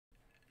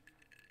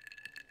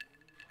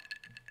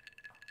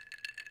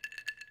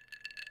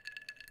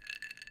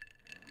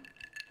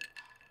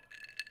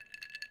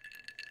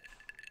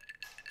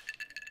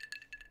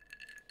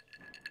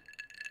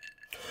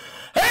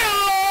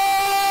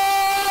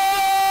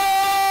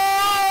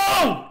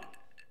Boom!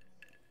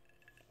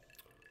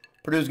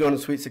 Purdue's going to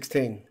Sweet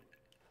 16.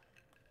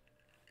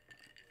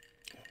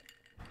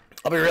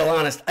 I'll be real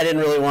honest. I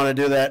didn't really want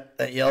to do that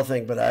Yale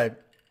thing, but I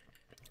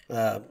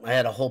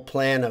had a whole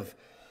plan of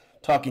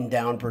talking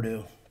down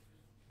Purdue.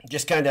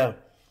 Just kind of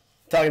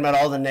talking about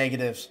all the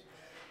negatives.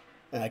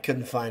 And I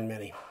couldn't find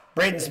many.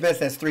 Braden Smith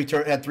had three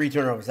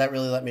turnovers. That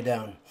really let me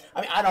down.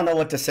 I mean, I don't know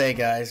what to say,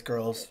 guys,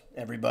 girls,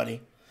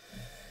 everybody.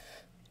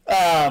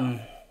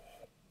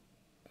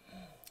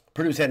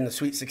 Purdue's heading to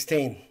Sweet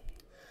 16.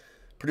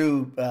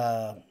 Purdue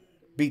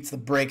beats the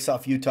brakes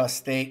off Utah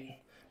State.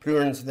 Purdue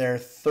earns their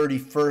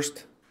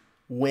 31st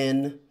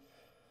win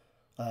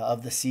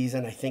of the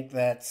season. I think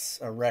that's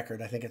a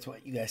record. I think it's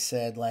what you guys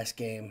said last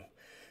game.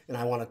 And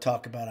I want to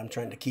talk about it. I'm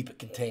trying to keep it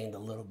contained a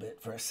little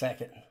bit for a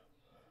second.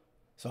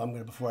 So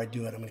before I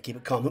do it, I'm going to keep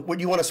it calm. Would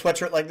you want a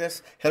sweatshirt like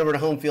this? Head over to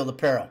Home Field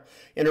Apparel.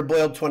 Enter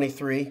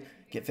Boiled23,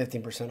 get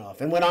 15%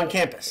 off. And when on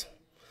campus,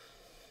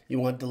 you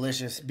want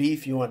delicious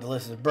beef, you want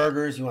delicious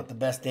burgers, you want the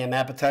best damn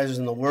appetizers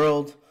in the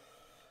world,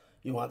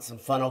 you want some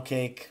funnel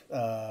cake,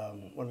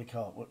 what do we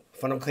call it?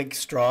 Funnel cake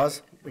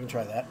straws. We can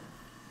try that.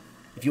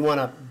 If you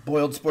want a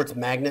Boiled Sports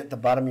magnet at the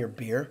bottom of your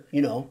beer,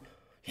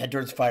 head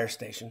towards Fire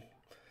Station.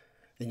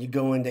 Then you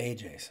go into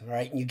AJ's, all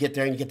right? And you get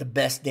there and you get the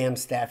best damn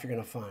staff you're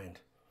going to find.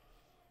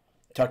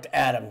 Talk to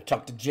Adam,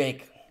 talk to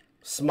Jake,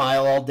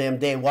 smile all damn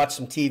day, watch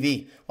some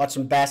TV, watch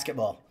some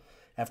basketball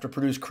after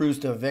Purdue's cruise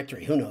to a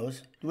victory. Who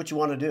knows? Do what you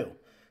want to do.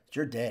 It's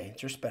your day.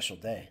 It's your special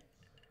day.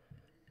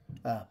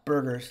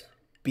 Burgers,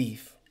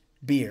 beef,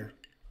 beer.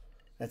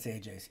 That's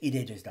AJ's.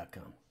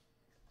 EatAJ's.com.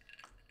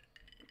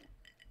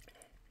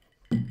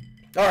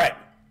 All right.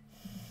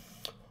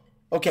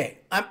 Okay,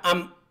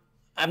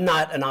 I'm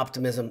not an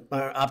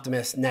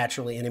optimist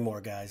naturally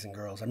anymore, guys and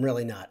girls. I'm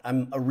really not.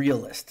 I'm a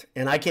realist.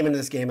 And I came into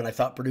this game and I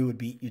thought Purdue would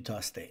beat Utah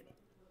State.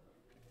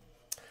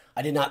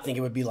 I did not think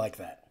it would be like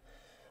that.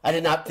 I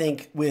did not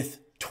think with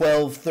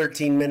 12,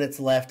 13 minutes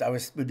left, I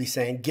would be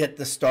saying, get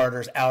the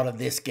starters out of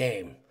this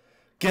game.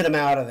 Get them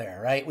out of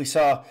there, right? We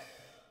saw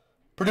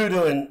Purdue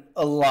doing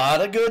a lot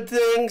of good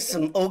things,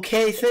 some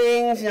okay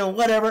things,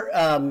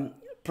 whatever.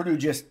 Purdue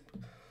just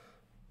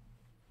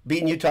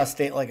beating Utah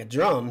State like a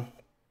drum.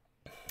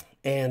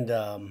 And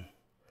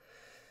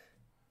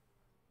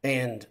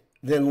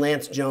then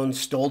Lance Jones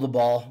stole the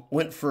ball,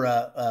 went for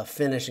a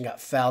finish and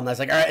got fouled. And I was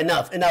like, all right,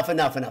 enough. I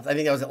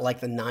think that was at like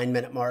the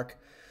 9-minute mark.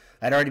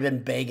 I'd already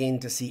been begging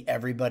to see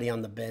everybody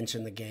on the bench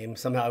in the game.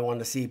 Somehow I wanted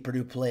to see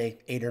Purdue play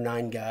 8 or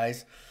 9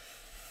 guys.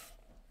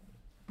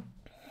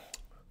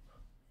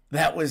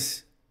 That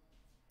was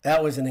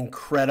an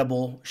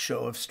incredible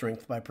show of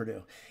strength by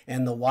Purdue.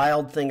 And the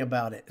wild thing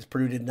about it is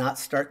Purdue did not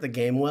start the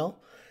game well.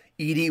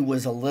 Edey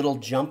was a little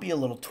jumpy, a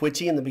little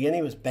twitchy in the beginning.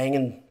 He was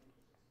banging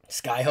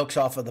sky hooks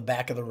off of the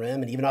back of the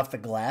rim and even off the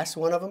glass,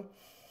 one of them.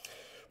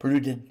 Purdue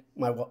did,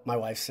 my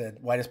wife said,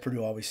 why does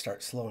Purdue always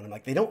start slow? And I'm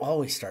like, they don't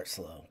always start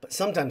slow, but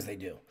sometimes they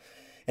do.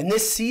 And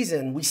this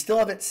season, we still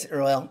haven't,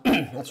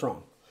 that's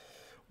wrong.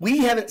 We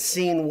haven't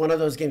seen one of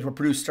those games where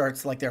Purdue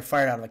starts like they're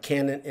fired out of a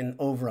cannon in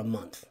over a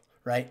month,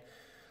 right?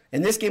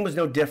 And this game was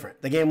no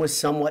different. The game was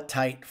somewhat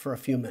tight for a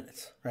few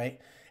minutes,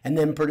 right? And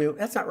then Purdue,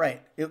 that's not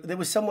right. It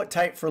was somewhat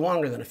tight for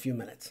longer than a few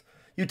minutes.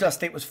 Utah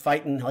State was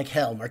fighting like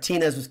hell.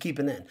 Martinez was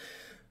keeping in.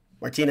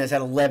 Martinez had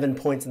 11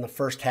 points in the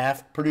first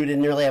half. Purdue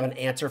didn't really have an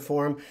answer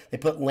for him. They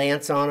put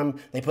Lance on him.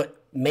 They put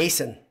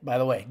Mason, by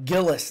the way.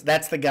 Gillis,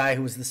 that's the guy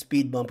who was the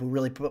speed bump who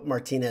really put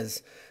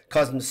Martinez,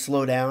 caused him to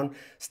slow down,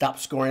 stop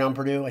scoring on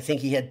Purdue. I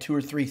think he had 2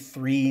 or 3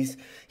 threes.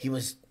 He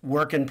was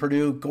working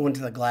Purdue, going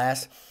to the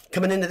glass.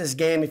 Coming into this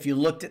game, if you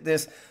looked at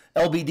this,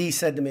 LBD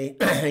said to me,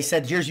 he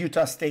said, here's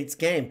Utah State's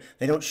game.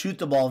 They don't shoot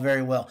the ball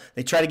very well.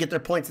 They try to get their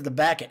points at the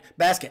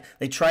basket.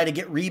 They try to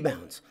get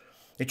rebounds.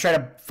 They try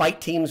to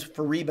fight teams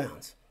for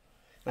rebounds.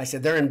 And I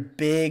said, they're in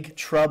big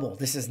trouble.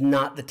 This is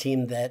not the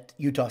team that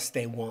Utah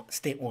State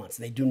wants.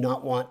 They do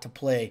not want to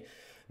play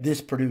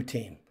this Purdue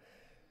team.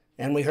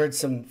 And we heard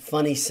some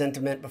funny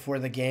sentiment before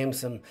the game,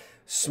 some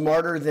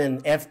smarter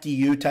than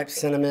FDU type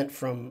sentiment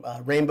from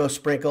Rainbow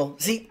Sprinkle.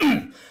 See,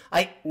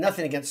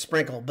 nothing against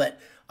Sprinkle, but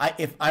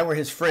if I were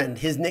his friend,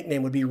 his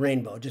nickname would be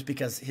Rainbow, just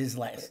because his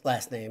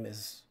last name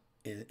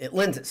it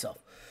lends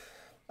itself.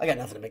 I got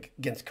nothing to make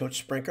against Coach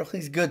Sprinkle.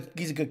 He's good.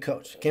 He's a good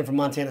coach. Came from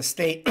Montana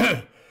State,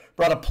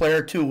 brought a player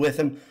or two with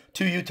him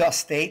to Utah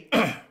State.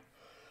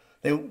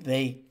 They're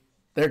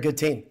a good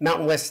team.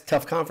 Mountain West,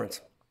 tough conference.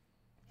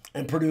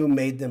 And Purdue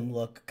made them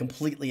look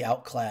completely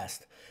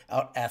outclassed,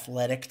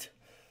 out-athleticked,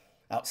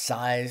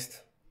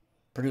 outsized.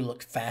 Purdue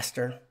looked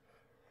faster.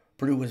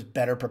 Purdue was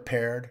better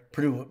prepared.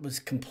 Purdue was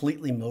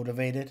completely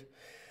motivated.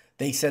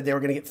 They said they were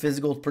going to get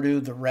physical with Purdue.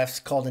 The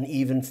refs called an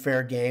even,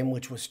 fair game,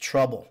 which was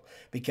trouble.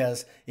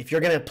 Because if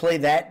you're going to play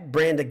that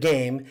brand of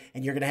game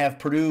and you're going to have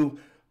Purdue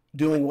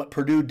doing what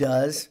Purdue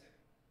does,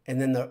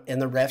 and then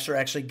the refs are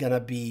actually going to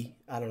be,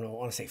 I don't know, I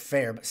want to say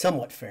fair, but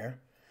somewhat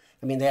fair.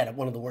 I mean, they had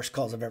one of the worst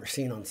calls I've ever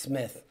seen on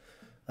Smith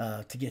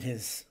to get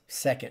his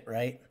second,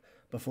 right,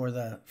 before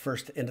the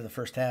end of the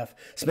first half.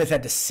 Smith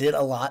had to sit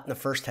a lot in the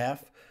first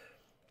half.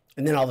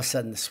 And then all of a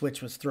sudden the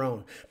switch was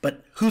thrown.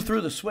 But who threw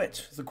the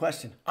switch is the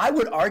question. I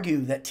would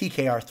argue that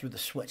TKR threw the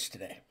switch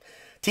today.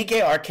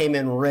 TKR came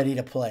in ready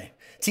to play.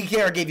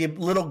 TKR gave you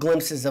little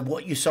glimpses of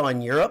what you saw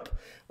in Europe,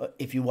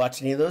 if you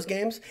watched any of those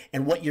games,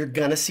 and what you're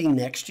going to see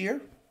next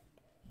year.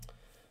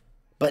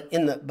 But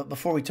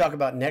before we talk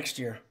about next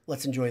year,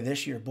 let's enjoy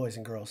this year, boys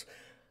and girls.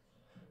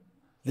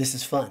 This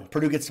is fun.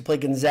 Purdue gets to play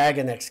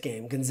Gonzaga next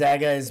game.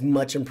 Gonzaga is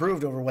much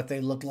improved over what they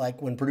looked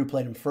like when Purdue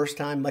played them first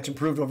time, much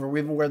improved over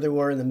even where they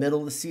were in the middle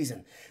of the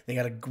season. They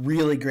got a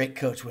really great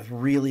coach with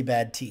really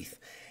bad teeth.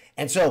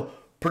 And so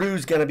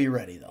Purdue's going to be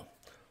ready, though.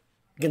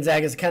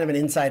 Gonzaga is kind of an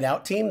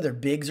inside-out team. Their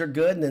bigs are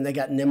good, and then they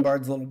got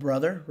Nimbard's little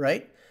brother,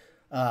 right?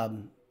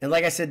 And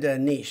like I said to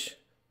Anish,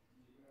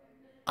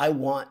 I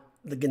want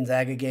the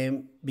Gonzaga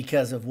game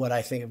because of what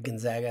I think of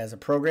Gonzaga as a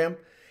program.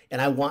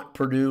 And I want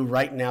Purdue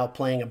right now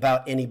playing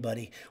about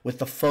anybody with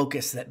the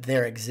focus that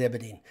they're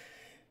exhibiting.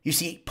 You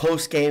see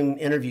post-game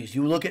interviews.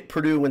 You look at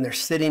Purdue when they're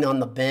sitting on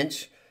the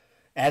bench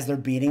as they're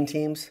beating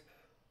teams.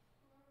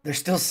 They're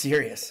still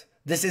serious.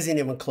 This isn't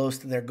even close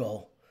to their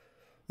goal.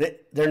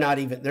 They're not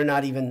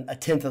even a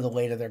tenth of the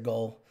way to their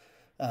goal.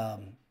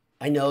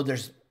 I know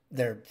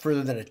they're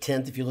further than a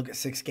tenth if you look at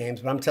 6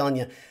 games, but I'm telling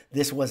you,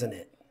 this wasn't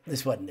it.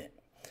 This wasn't it.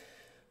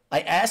 I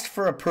asked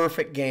for a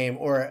perfect game,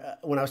 or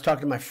when I was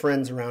talking to my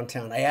friends around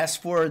town, I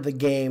asked for the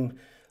game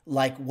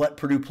like what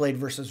Purdue played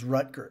versus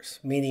Rutgers,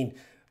 meaning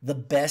the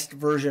best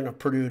version of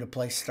Purdue to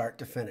play start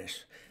to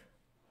finish.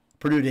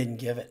 Purdue didn't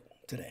give it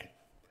today.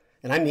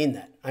 And I mean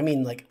that. I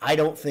mean, like, I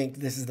don't think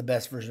this is the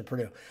best version of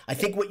Purdue. I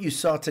think what you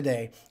saw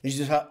today is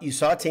you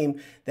saw a team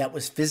that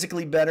was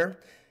physically better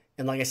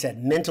and, like I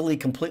said, mentally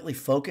completely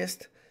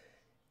focused,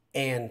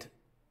 and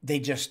they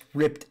just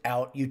ripped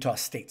out Utah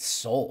State's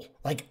soul.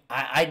 Like,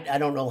 I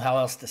don't know how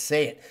else to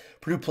say it.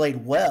 Purdue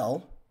played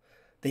well.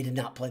 They did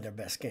not play their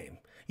best game.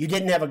 You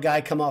didn't have a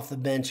guy come off the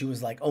bench who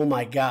was like, oh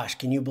my gosh,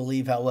 can you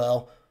believe how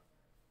well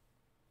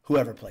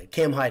whoever played?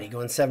 Cam Heide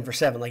going 7 for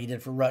 7 like he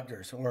did for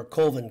Rutgers, or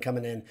Colvin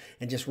coming in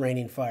and just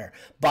raining fire.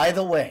 By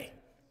the way,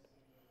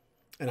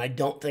 and I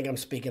don't think I'm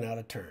speaking out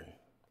of turn,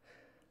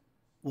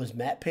 was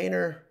Matt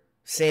Painter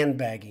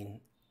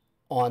sandbagging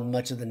on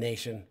much of the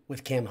nation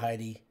with Cam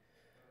Heide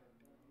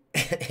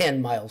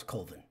and Miles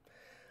Colvin?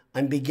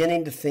 I'm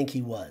beginning to think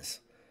he was.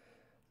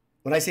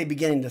 When I say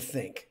beginning to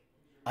think,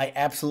 I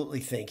absolutely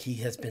think he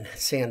has been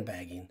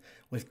sandbagging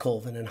with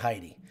Colvin and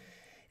Heide.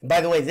 And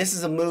by the way, this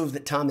is a move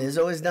that Tom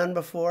Izzo has done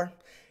before,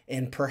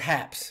 and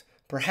perhaps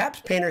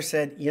Painter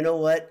said, you know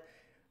what,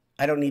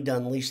 I don't need to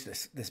unleash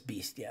this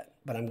beast yet,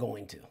 but I'm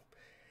going to.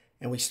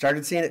 And we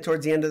started seeing it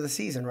towards the end of the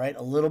season, right?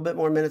 A little bit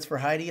more minutes for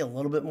Heide, a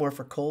little bit more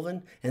for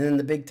Colvin, and then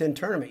the Big Ten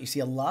tournament, you see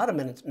a lot of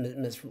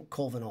minutes from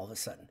Colvin all of a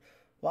sudden.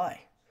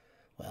 Why?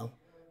 Well,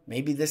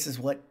 maybe this is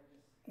what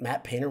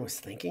Matt Painter was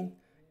thinking.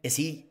 Is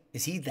he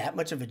that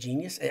much of a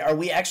genius? Are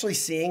we actually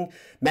seeing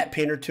Matt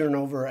Painter turn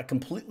over a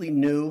completely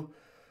new,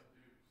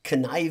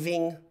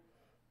 conniving,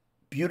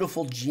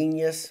 beautiful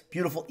genius,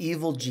 beautiful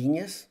evil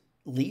genius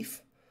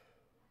leaf?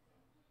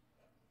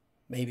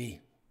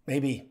 Maybe.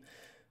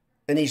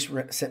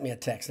 Anish sent me a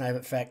text, and I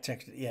haven't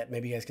fact-checked it yet.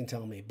 Maybe you guys can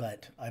tell me,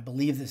 but I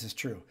believe this is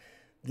true.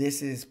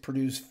 This is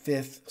Purdue's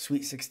 5th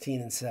Sweet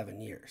 16 in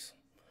 7 years.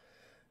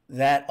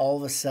 That all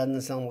of a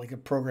sudden sounds like a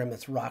program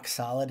that's rock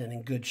solid and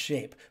in good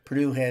shape.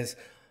 Purdue has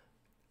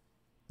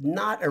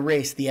not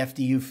erased the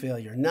FDU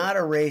failure, not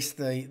erased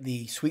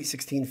the Sweet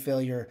 16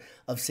 failure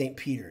of St.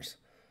 Peter's,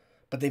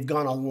 but they've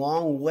gone a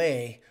long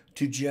way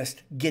to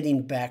just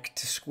getting back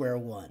to square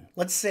one.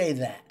 Let's say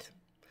that.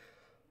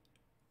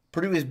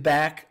 Purdue is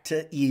back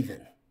to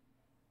even.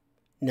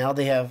 Now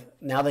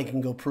they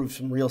can go prove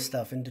some real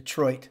stuff in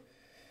Detroit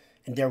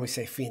and, dare we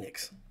say,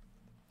 Phoenix.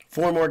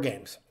 4 more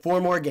games,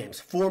 4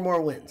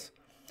 more wins.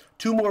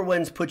 2 more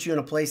wins put you in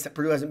a place that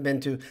Purdue hasn't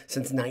been to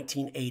since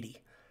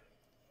 1980.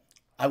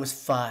 I was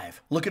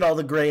 5. Look at all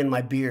the gray in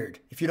my beard.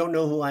 If you don't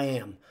know who I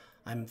am,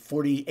 I'm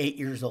 48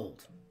 years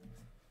old.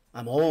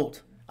 I'm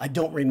old. I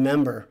don't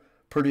remember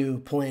Purdue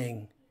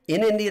playing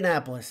in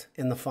Indianapolis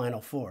in the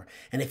Final Four.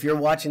 And if you're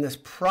watching this,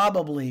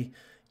 probably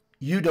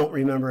you don't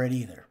remember it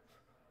either.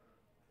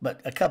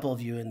 But a couple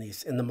of you in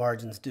the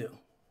margins do.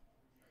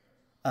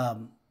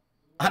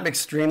 I'm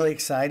extremely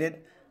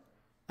excited.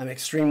 I'm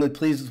extremely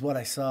pleased with what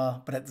I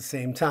saw, but at the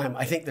same time,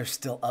 I think there's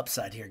still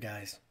upside here,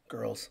 guys,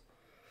 girls.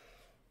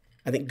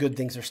 I think good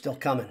things are still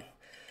coming.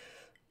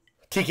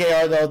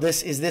 TKR, though,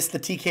 is this the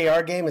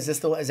TKR game? Is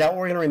that what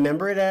we're going to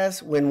remember it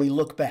as when we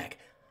look back?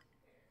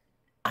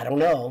 I don't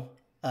know,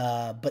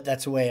 but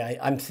that's the way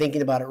I'm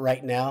thinking about it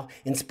right now,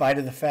 in spite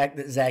of the fact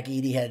that Zach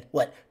Edey had,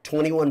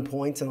 21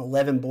 points and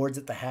 11 boards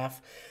at the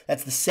half.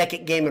 That's the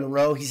second game in a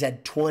row he's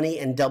had 20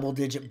 and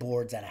double-digit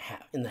boards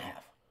in the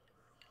half.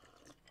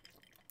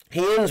 He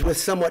ends with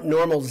somewhat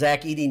normal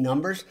Zach Edey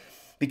numbers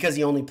because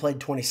he only played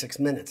 26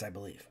 minutes, I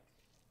believe.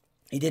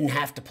 He didn't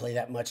have to play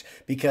that much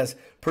because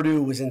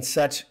Purdue was in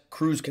such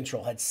cruise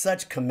control, had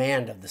such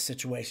command of the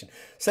situation,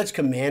 such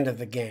command of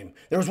the game.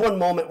 There was one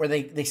moment where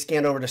they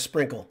scanned over to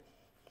Sprinkle,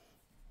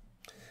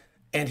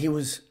 and he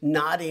was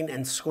nodding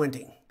and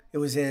squinting. It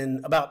was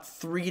in about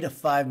 3 to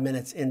 5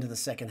 minutes into the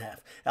second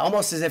half.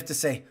 Almost as if to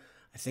say,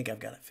 I think I've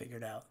got it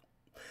figured out.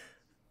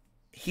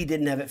 He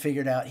didn't have it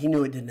figured out. He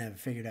knew it didn't have it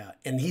figured out.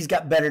 And he's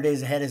got better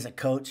days ahead as a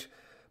coach,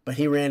 but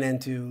he ran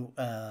into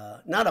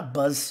not a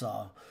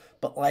buzzsaw,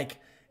 but like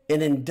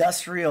an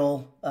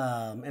industrial,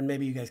 and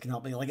maybe you guys can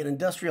help me, like an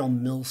industrial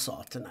mill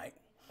saw tonight.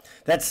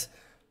 That's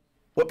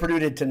what Purdue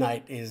did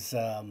tonight. Is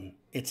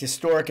it's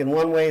historic in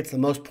one way. It's the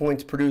most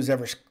points Purdue's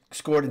ever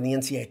scored in the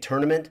NCAA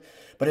tournament,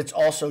 but it's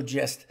also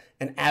just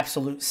an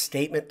absolute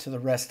statement to the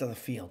rest of the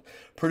field.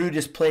 Purdue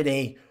just played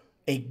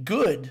a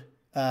good,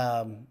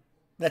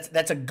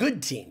 that's a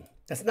good team.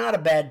 That's not a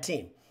bad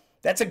team.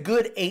 That's a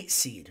good 8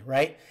 seed,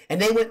 right?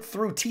 And they went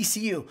through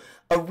TCU,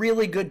 a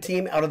really good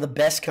team out of the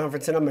best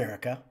conference in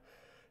America,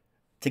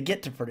 to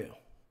get to Purdue.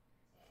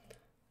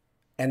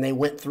 And they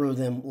went through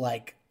them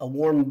like a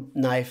warm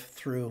knife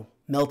through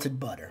melted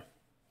butter.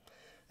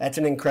 That's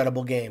an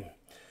incredible game.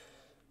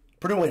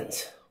 Purdue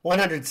wins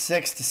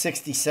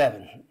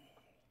 106-67.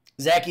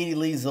 Zach Edey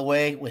leads the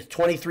way with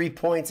 23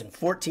 points and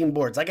 14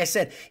 boards. Like I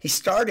said, he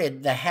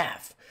started the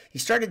half. He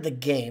started the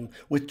game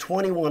with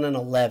 21 and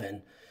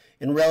 11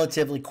 in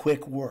relatively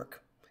quick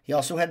work. He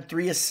also had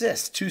 3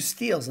 assists, 2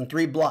 steals, and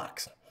 3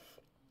 blocks.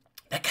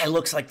 That guy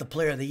looks like the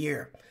player of the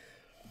year.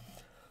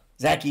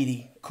 Zach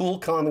Edey, cool,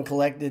 calm, and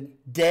collected.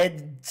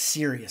 Dead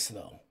serious,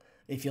 though.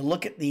 If you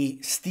look at the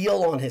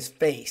steal on his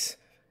face,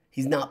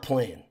 he's not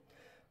playing.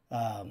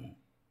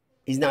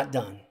 He's not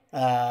done.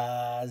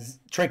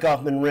 Trey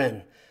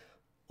Kaufman-Renn.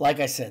 Like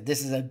I said,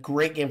 this is a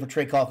great game for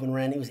Trey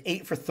Kaufman-Renn. He was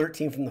 8 for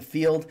 13 from the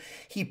field.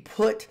 He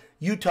put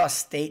Utah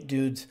State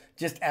dudes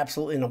just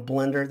absolutely in a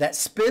blender. That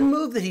spin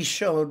move that he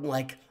showed,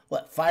 like,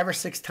 5 or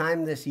 6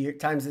 times this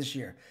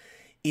year,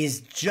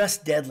 is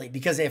just deadly.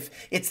 Because if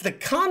it's the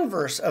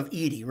converse of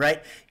Edey,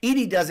 right?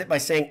 Edey does it by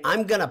saying,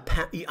 I'm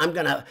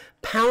gonna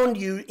pound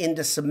you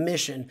into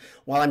submission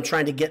while I'm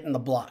trying to get in the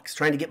blocks,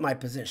 trying to get my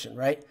position,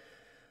 right?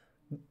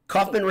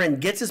 Kaufman-Renn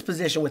gets his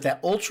position with that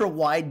ultra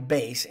wide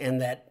base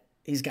and that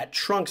he's got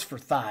trunks for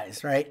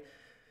thighs, right?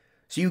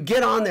 So you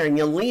get on there and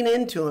you lean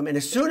into him, and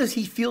as soon as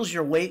he feels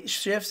your weight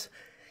shifts,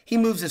 he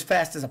moves as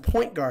fast as a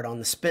point guard on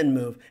the spin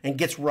move and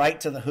gets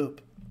right to the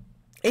hoop.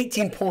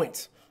 18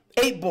 points,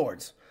 8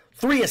 boards,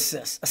 3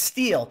 assists, a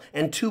steal,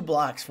 and 2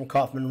 blocks from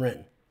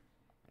Kaufman-Renn.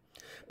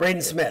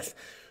 Braden Smith,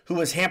 who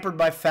was hampered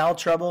by foul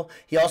trouble.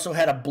 He also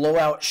had a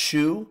blowout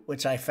shoe,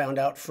 which I found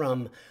out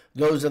from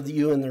those of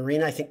you in the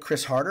arena. I think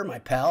Chris Harder, my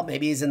pal,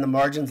 maybe he's in the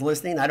margins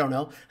listening. I don't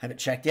know. I haven't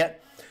checked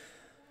yet.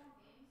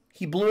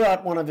 He blew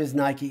out one of his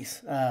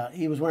Nikes.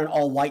 He was wearing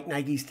all white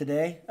Nikes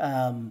today,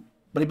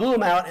 but he blew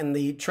them out, and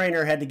the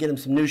trainer had to get him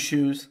some new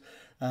shoes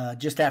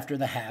just after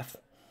the half.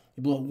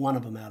 He blew one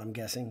of them out, I'm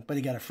guessing, but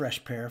he got a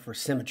fresh pair for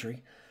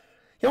symmetry.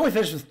 He only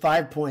finished with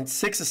 5 points,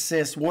 6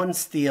 assists, 1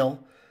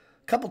 steal,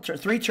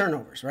 3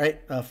 turnovers,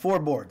 right? 4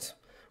 boards.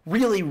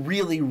 Really,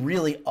 really,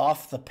 really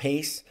off the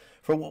pace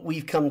for what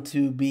we've come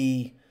to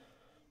be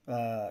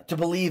to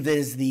believe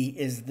is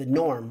the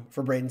norm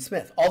for Braden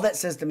Smith. All that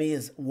says to me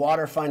is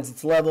water finds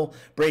its level.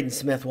 Braden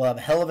Smith will have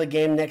a hell of a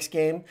game next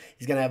game.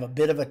 He's going to have a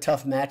bit of a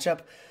tough matchup.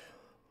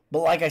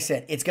 But like I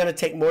said, it's going to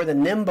take more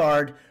than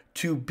Nimbard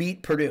to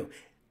beat Purdue.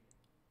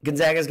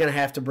 Gonzaga's going to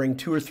have to bring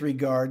 2 or 3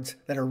 guards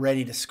that are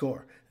ready to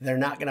score. They're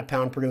not going to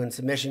pound Purdue in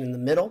submission in the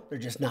middle. They're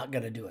just not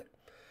going to do it.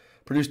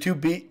 Purdue's too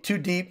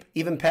deep,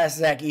 even past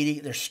Zach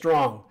Edey. They're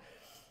strong.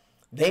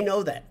 They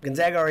know that.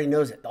 Gonzaga already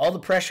knows it. All the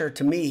pressure,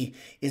 to me,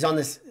 is on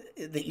this.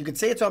 You could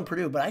say it's on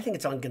Purdue, but I think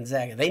it's on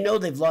Gonzaga. They know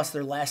they've lost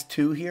their last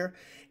 2 here,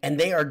 and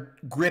they are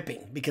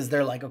gripping because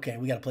they're like, okay,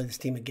 we got to play this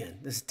team again.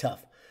 This is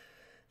tough.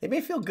 They may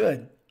feel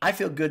good. I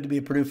feel good to be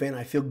a Purdue fan.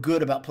 I feel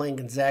good about playing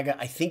Gonzaga.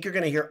 I think you're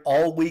going to hear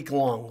all week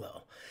long,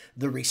 though,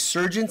 the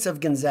resurgence of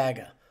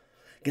Gonzaga.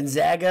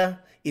 Gonzaga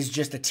is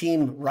just a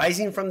team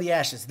rising from the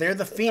ashes. They're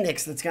the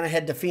Phoenix that's going to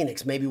head to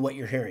Phoenix, maybe what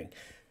you're hearing.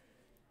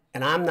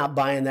 And I'm not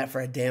buying that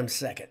for a damn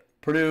second.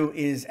 Purdue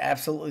is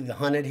absolutely the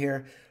hunted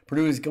here.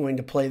 Purdue is going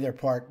to play their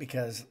part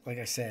because, like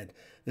I said,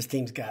 this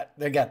team's got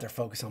their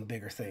focus on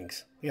bigger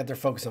things. They got their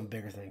focus on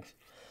bigger things.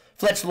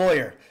 Fletch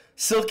Lawyer,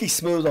 silky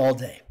smooth all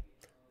day.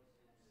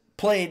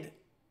 Played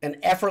an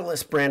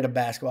effortless brand of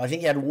basketball. I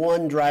think he had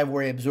 1 drive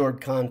where he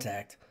absorbed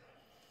contact,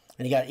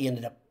 and he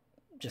ended up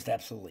just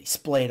absolutely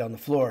splayed on the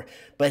floor.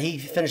 But he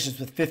finishes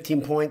with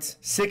 15 points,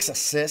 6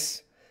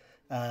 assists.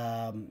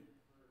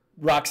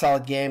 Rock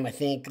solid game, I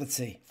think. Let's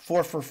see,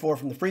 4 for 4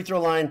 from the free throw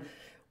line,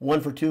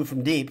 1 for 2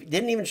 from deep.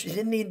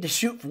 Didn't need to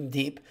shoot from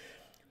deep.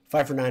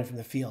 5 for 9 from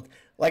the field.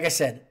 Like I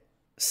said,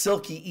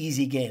 silky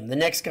easy game. The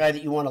next guy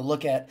that you want to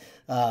look at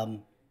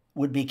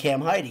would be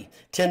Cam Heide.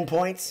 10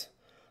 points,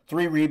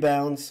 3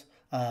 rebounds.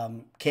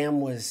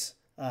 Cam was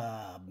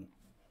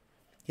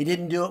he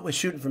didn't do it with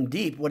shooting from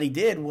deep. What he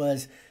did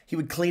was he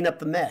would clean up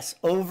the mess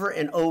over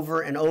and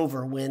over and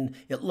over when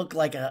it looked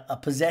like a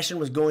possession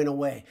was going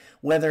away.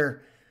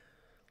 Whether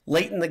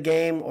late in the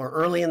game or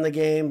early in the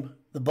game,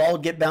 the ball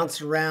would get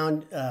bounced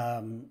around.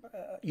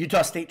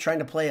 Utah State trying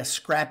to play a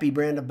scrappy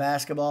brand of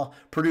basketball.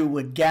 Purdue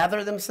would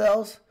gather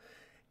themselves,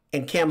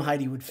 and Cam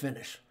Heide would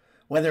finish.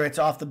 whether it's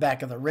off the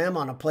back of the rim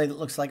on a play that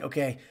looks like,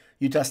 okay,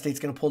 Utah State's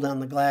going to pull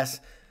down the glass,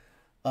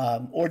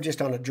 or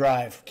just on a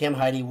drive. Cam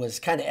Heide was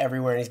kind of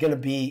everywhere, and he's going to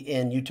be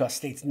in Utah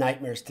State's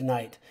nightmares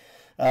tonight.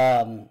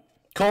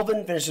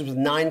 Colvin finishes with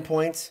 9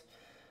 points,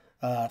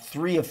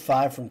 3 of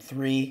 5 from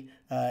 3.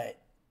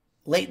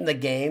 Late in the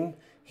game,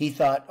 he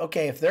thought,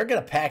 okay, if they're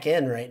going to pack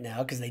in right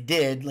now, because they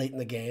did late in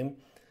the game,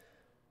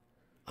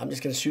 I'm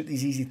just going to shoot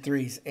these easy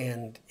threes.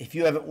 And if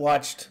you haven't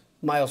watched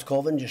Miles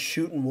Colvin just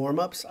shooting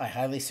warm-ups, I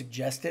highly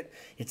suggest it.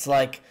 It's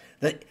like,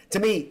 to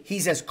me,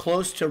 he's as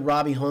close to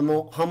Robbie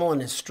Hummel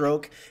in his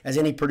stroke as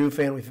any Purdue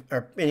fan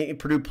or any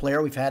Purdue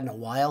player we've had in a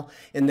while,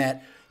 in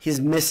that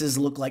his misses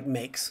look like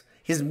makes.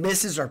 His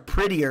misses are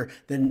prettier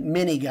than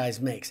many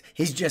guys' makes.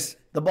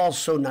 The ball's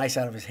so nice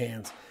out of his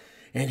hands,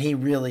 and he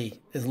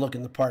really is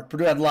looking the part.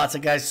 Purdue had lots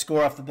of guys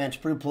score off the bench.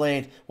 Purdue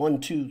played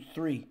 1, 2,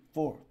 3,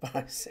 4,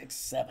 5, 6,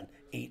 7,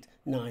 8,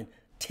 9,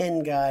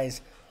 10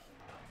 guys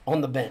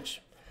on the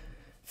bench.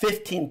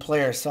 15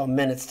 players saw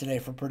minutes today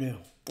for Purdue.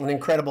 An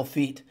incredible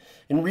feat.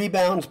 In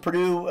rebounds,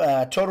 Purdue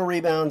total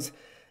rebounds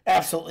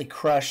absolutely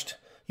crushed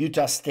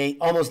Utah State,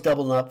 almost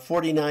doubled up,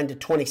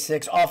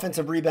 49-26.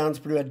 Offensive rebounds,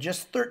 Purdue had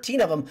just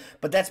 13 of them,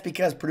 but that's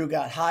because Purdue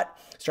got hot,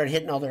 started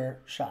hitting all their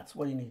shots.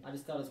 What do you need? I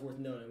just thought it was worth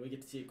noting. We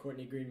get to see a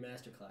Courtney Green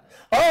masterclass.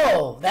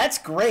 Oh, that's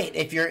great.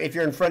 If you're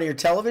in front of your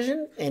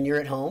television and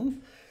you're at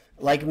home,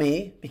 like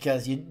me,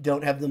 because you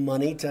don't have the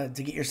money to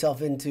get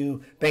yourself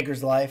into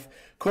Banker's Life,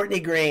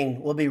 Courtney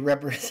Green will be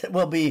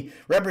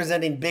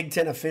representing Big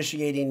Ten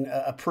officiating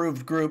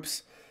approved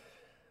groups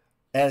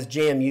as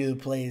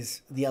JMU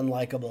plays the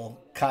unlikable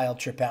Kyle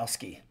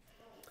Tripowski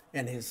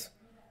and his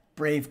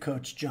brave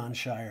coach John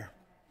Shire.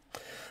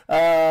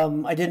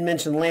 I didn't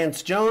mention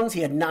Lance Jones.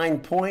 He had 9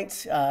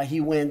 points. He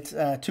went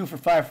 2 for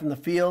 5 from the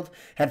field,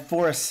 had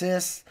 4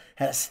 assists,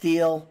 had a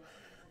steal.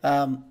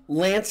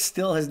 Lance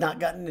still has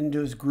not gotten into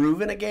his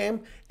groove in a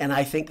game, and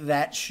I think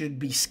that should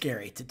be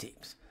scary to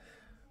teams.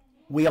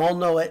 We all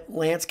know it.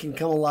 Lance can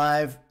come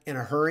alive in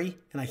a hurry,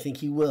 and I think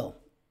he will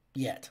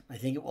yet. I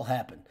think it will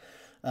happen.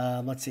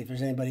 Let's see if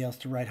there's anybody else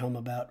to write home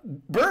about.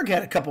 Berg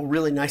had a couple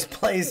really nice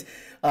plays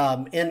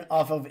in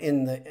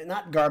the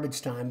not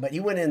garbage time, but he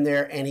went in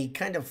there and he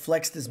kind of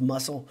flexed his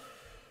muscle,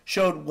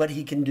 showed what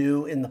he can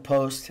do in the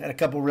post. Had a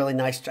couple really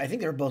nice, I think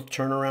they were both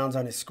turnarounds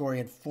on his score. He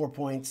had 4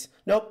 points.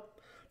 Nope,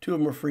 2 of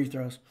them were free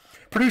throws.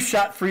 Purdue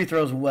shot free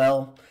throws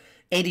well,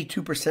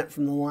 82%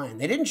 from the line.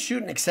 They didn't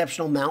shoot an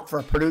exceptional amount for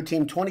a Purdue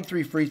team.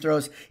 23 free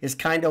throws is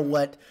kind of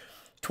what,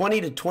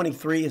 20 to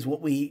 23 is what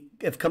we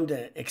have come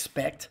to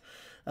expect.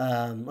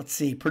 Let's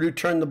see. Purdue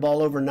turned the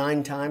ball over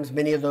 9 times.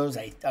 Many of those,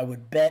 I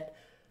would bet,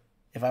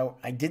 if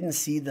I didn't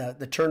see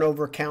the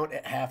turnover count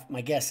at half,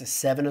 my guess is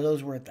 7 of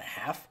those were at the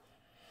half.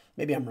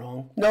 Maybe I'm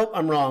wrong. Nope,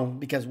 I'm wrong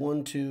because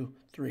 1, 2,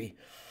 3.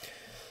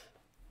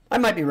 I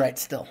might be right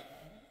still.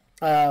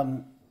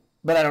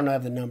 But I don't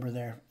have the number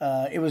there.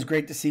 It was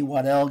great to see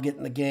Waddell get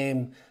in the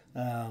game.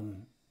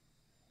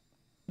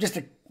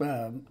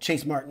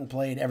 Chase Martin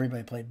played.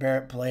 Everybody played.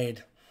 Barrett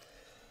played.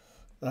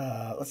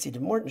 Let's see,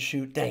 did Morton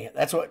shoot? Dang it.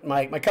 That's what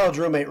my college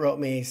roommate wrote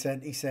me.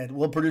 He said,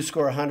 will Purdue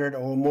score 100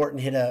 or will Morton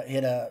hit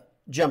a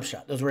jump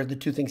shot? Those were the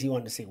 2 things he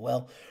wanted to see.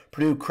 Well,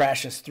 Purdue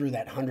crashes through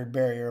that 100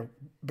 barrier,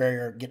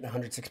 getting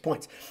 106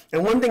 points.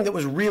 And one thing that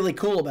was really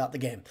cool about the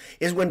game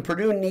is when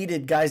Purdue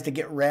needed guys to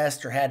get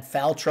rest or had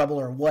foul trouble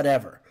or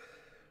whatever,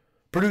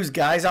 Purdue's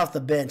guys off the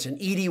bench, and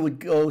Edey would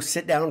go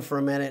sit down for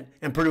a minute,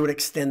 and Purdue would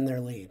extend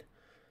their lead.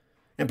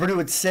 And Purdue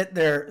would sit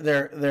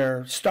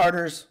their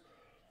starters,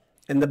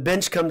 and the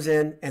bench comes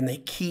in, and they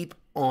keep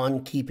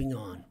on keeping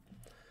on.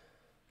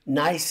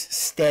 Nice,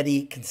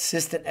 steady,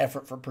 consistent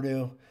effort for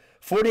Purdue.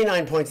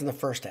 49 points in the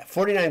first half,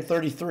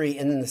 49-33,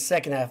 and in the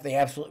second half, they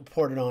absolutely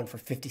poured it on for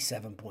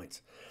 57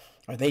 points.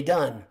 Are they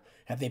done?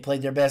 Have they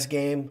played their best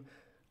game?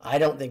 I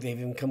don't think they've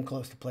even come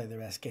close to playing their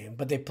best game,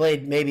 but they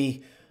played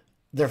maybe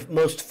their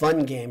most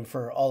fun game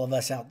for all of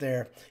us out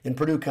there in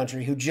Purdue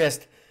country who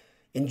just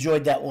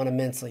enjoyed that one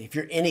immensely. If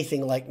you're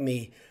anything like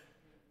me,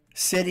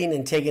 sitting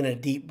and taking a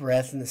deep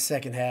breath in the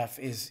second half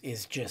is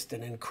just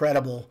an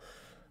incredible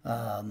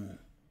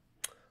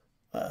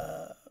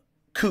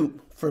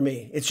coup for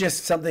me. It's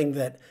just something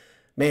that,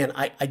 man,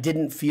 I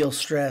didn't feel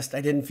stressed.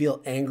 I didn't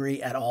feel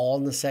angry at all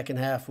in the second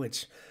half,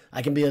 which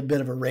I can be a bit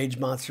of a rage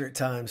monster at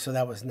times, so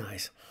that was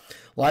nice.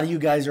 A lot of you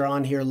guys are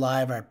on here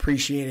live. I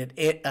appreciate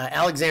it.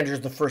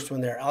 Alexander's the first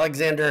one there.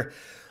 Alexander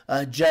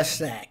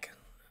Jeszak.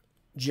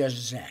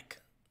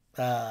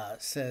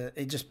 So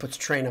it just puts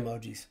train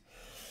emojis.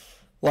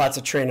 Lots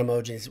of train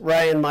emojis.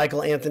 Ryan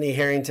Michael Anthony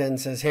Harrington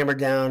says, hammer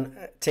down,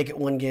 take it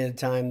one game at a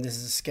time. This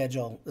is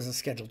a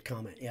scheduled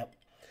comment. Yep.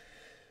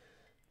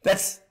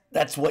 That's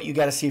what you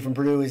got to see from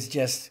Purdue is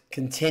just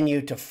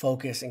continue to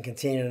focus and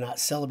continue to not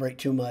celebrate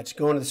too much.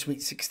 Going to the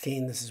Sweet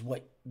 16, this is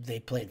what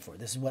they played for.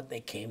 This is what they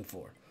came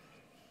for.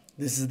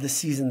 This is the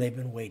season they've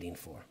been waiting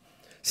for.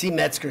 C.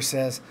 Metzger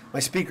says,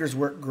 my speakers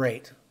work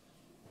great.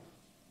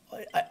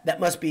 That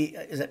must be,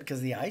 is that because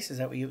of the ice? Is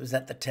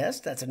that the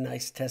test? That's a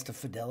nice test of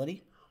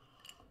fidelity.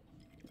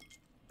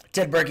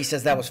 Ted Berkey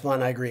says that was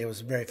fun. I agree. It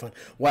was very fun.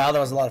 Wow, that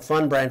was a lot of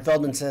fun. Brian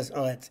Feldman says,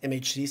 oh, that's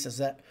MHC says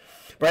that.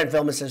 Brian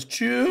Feldman says,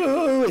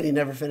 choo, and he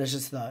never finished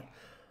his thought.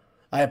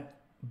 I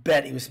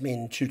bet he was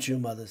meaning choo-choo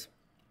mothers.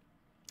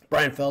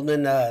 Brian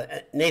Feldman,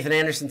 Nathan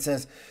Anderson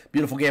says,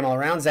 beautiful game all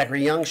around.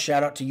 Zachary Young,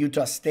 shout out to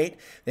Utah State.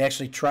 They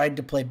actually tried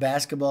to play a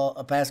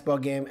basketball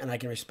game, and I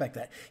can respect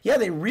that. Yeah,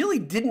 they really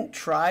didn't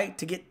try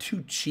to get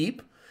too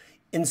cheap,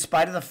 in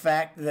spite of the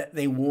fact that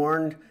they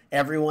warned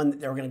everyone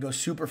that they were going to go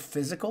super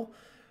physical.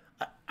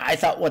 I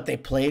thought what they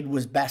played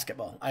was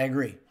basketball. I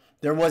agree.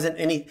 There wasn't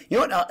any. You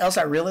know what else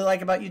I really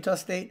like about Utah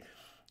State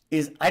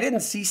is I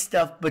didn't see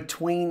stuff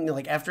between,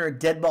 like, after a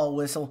dead ball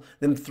whistle,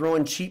 them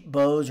throwing cheap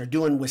bows or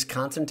doing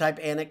Wisconsin type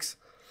antics.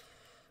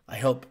 I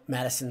hope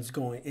Madison's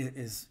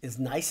is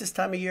nice this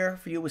time of year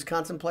for you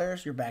Wisconsin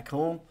players. You're back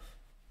home.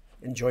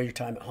 Enjoy your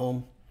time at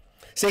home.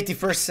 Safety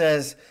First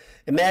says,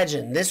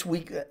 imagine this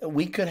week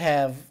we could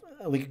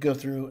go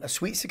through a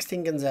Sweet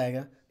 16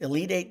 Gonzaga,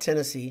 Elite 8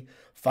 Tennessee,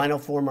 Final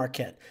Four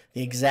Marquette.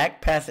 The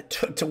exact path it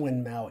took to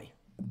win Maui.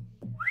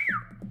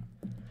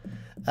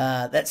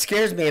 That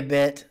scares me a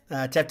bit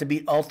to have to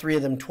beat all three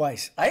of them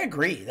twice. I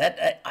agree.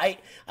 I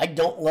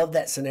don't love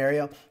that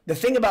scenario. The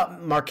thing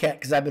about Marquette,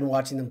 because I've been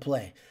watching them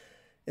play,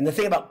 and the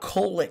thing about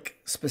Kolek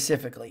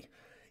specifically,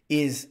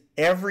 is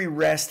every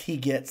rest he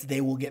gets,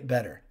 they will get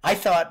better. I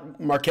thought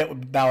Marquette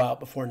would bow out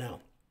before now.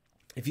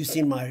 If you've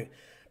seen my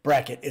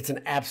bracket, it's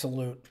an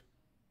absolute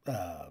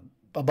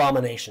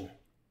abomination.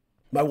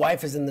 My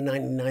wife is in the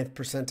 99th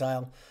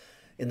percentile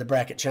in the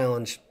bracket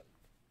challenge.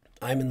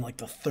 I'm in like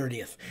the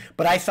 30th.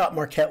 But I thought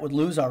Marquette would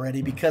lose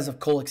already because of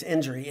Kolek's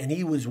injury, and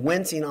he was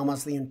wincing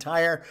almost the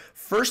entire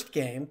first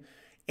game,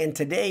 and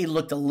today he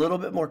looked a little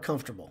bit more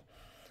comfortable.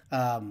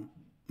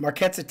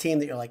 Marquette's a team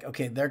that you're like,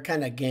 okay, they're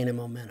kind of gaining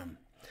momentum.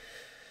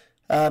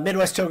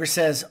 Midwest Toger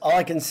says, all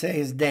I can say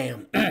is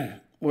damn.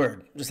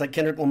 Word, just like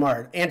Kendrick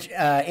Lamar.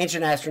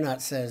 Ancient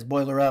Astronaut says,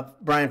 boiler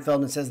up. Brian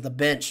Feldman says, the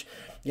bench.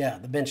 Yeah,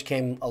 the bench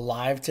came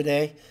alive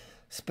today.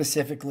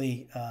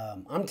 Specifically,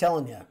 I'm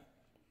telling you,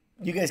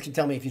 you guys can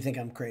tell me if you think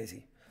I'm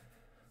crazy.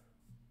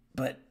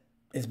 But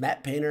is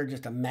Matt Painter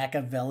just a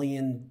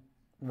Machiavellian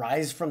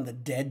rise from the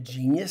dead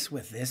genius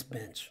with this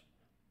bench?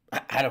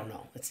 I don't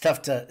know. It's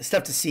tough to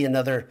see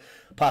another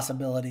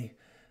possibility.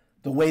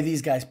 The way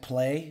these guys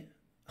play,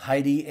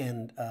 Heidi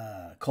and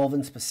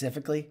Colvin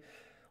specifically,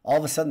 all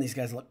of a sudden these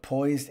guys look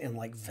poised and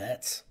like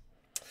vets.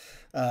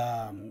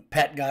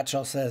 Pat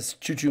Gottschall says,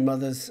 choo-choo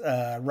mothers.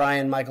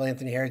 Ryan Michael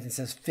Anthony Harrington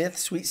says, fifth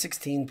Sweet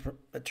 16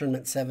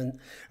 tournament 7,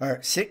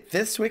 or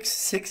fifth Sweet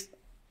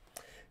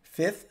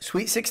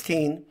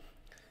 16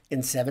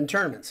 in 7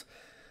 tournaments.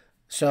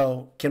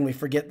 So can we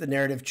forget the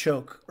narrative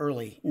choke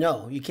early?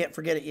 No, you can't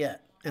forget it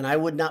yet. And I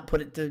would not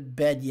put it to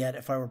bed yet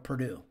if I were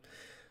Purdue.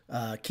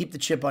 Keep the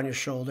chip on your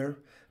shoulder,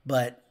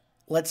 but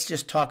let's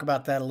just talk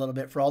about that a little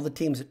bit for all the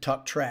teams that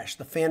talk trash,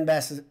 the fan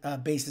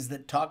bases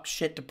that talk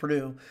shit to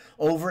Purdue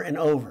over and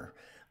over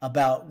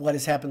about what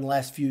has happened the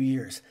last few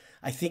years.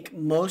 I think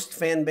most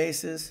fan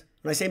bases,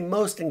 when I say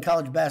most in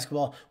college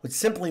basketball, would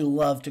simply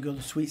love to go to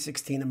the Sweet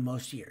 16 in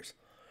most years.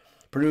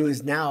 Purdue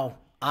is now,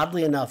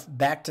 oddly enough,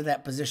 back to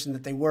that position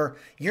that they were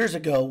years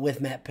ago with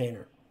Matt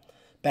Painter.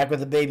 Back with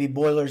the baby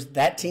Boilers,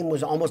 that team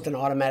was almost an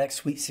automatic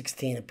Sweet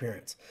 16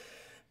 appearance.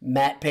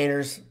 Matt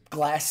Painter's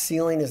glass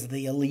ceiling is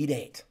the Elite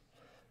 8.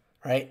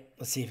 Right?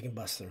 Let's see if you can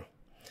bust through.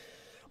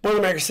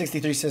 Boilermaker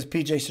 63 says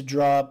PJ should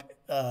drop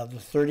the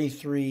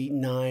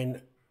 33-9,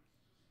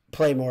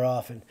 play more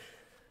often.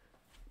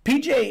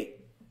 PJ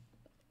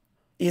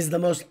is the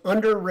most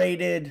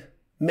underrated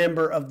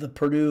member of the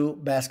Purdue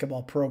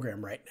basketball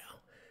program right now.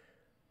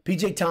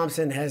 PJ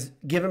Thompson has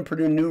given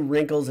Purdue new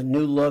wrinkles and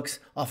new looks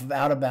off of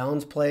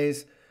out-of-bounds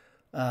plays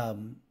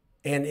and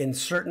in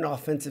certain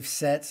offensive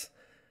sets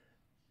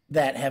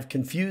that have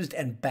confused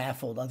and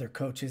baffled other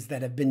coaches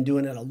that have been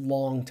doing it a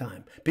long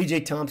time.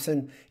 PJ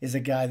Thompson is a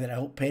guy that I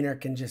hope Painter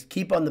can just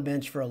keep on the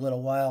bench for a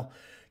little while.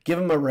 Give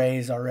him a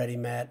raise already,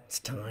 Matt. It's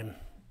time.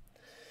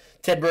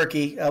 Ted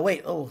Berkey. I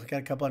got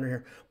a couple under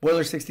here.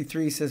 Boiler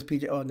 63 says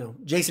PJ. Oh, no.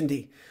 Jason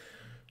D.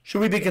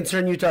 Should we be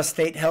concerned Utah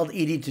State held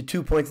Edey to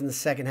 2 points in the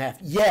second half?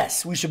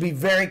 Yes, we should be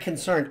very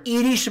concerned.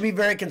 Edey should be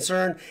very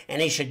concerned,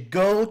 and he should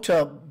go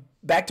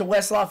back to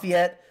West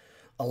Lafayette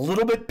a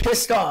little bit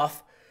pissed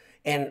off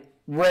and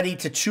ready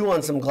to chew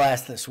on some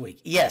glass this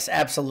week. Yes,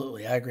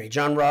 absolutely. I agree.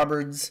 John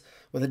Roberts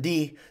with a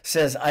D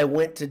says, I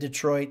went to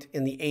Detroit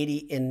in the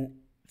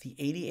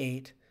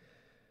 88,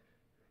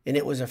 and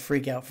it was a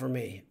freak out for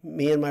me.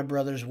 Me and my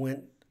brothers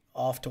went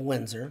off to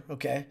Windsor.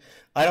 Okay.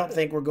 I don't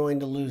think we're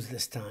going to lose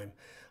this time.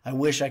 I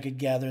wish I could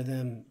gather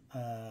them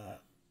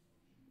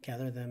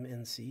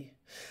NC.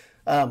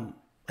 I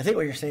think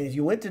what you're saying is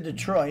you went to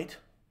Detroit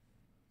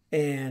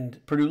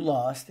and Purdue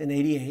lost in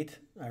 88.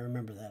 I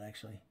remember that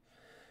actually.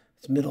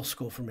 It's middle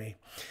school for me.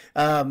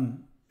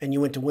 And you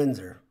went to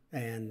Windsor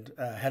and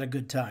had a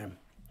good time.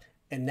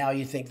 And now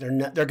you think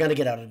they're going to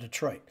get out of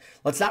Detroit.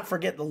 Let's not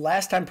forget the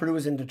last time Purdue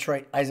was in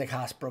Detroit, Isaac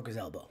Haas broke his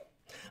elbow.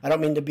 I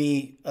don't mean to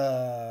be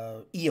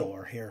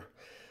Eeyore here,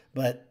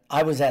 but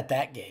I was at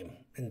that game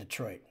in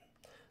Detroit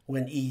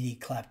when Edie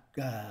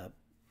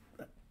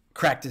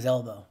cracked his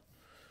elbow.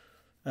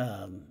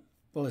 What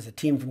was a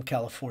team from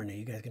California?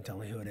 You guys can tell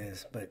me who it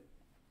is, but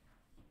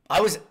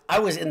I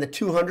was in the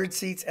 200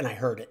 seats and I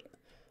heard it.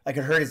 I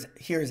could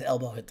hear his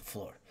elbow hit the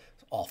floor.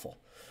 It's awful.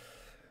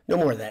 No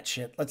more of that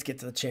shit. Let's get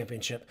to the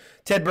championship.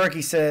 Ted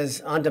Berkey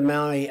says, on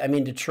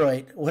to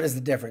Detroit. What is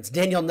the difference?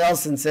 Daniel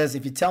Nelson says,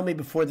 if you tell me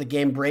before the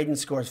game Braden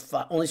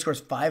only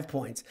scores 5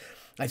 points,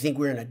 I think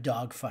we're in a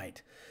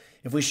dogfight.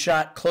 If we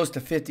shot close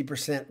to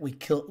 50%,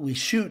 we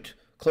shoot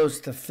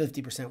close to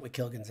 50%, we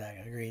kill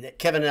Gonzaga. Agreed.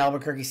 Kevin in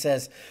Albuquerque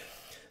says,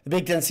 the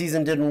Big Ten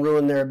season didn't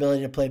ruin their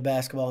ability to play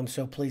basketball. I'm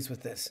so pleased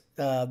with this.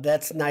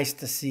 That's nice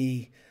to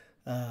see.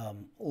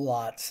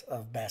 Lots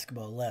of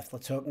basketball left.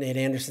 Let's hope. Nate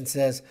Anderson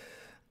says,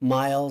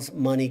 Miles,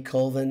 Money,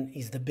 Colvin.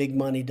 He's the big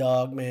money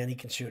dog, man. He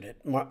can shoot it.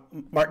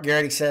 Mark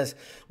Garrity says,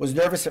 was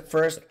nervous at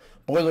first.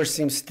 Boilers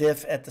seemed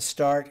stiff at the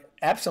start.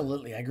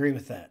 Absolutely, I agree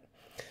with that.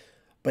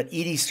 But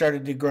Edie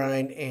started to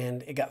grind,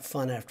 and it got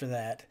fun after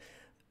that.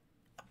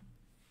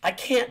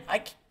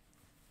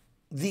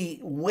 The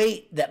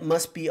weight that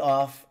must be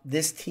off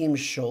this team's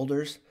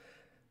shoulders,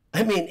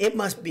 I mean, it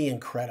must be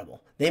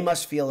incredible. They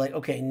must feel like,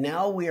 okay,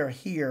 now we are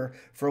here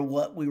for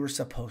what we were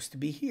supposed to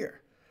be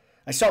here.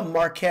 I saw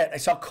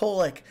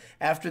Kolek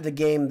after the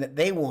game that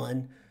they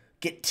won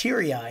get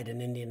teary-eyed in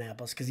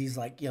Indianapolis because he's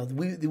like,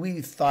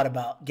 we've thought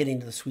about getting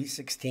to the Sweet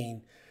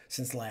 16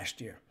 since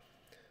last year.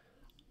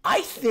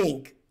 I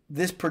think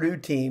this Purdue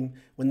team,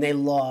 when they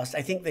lost,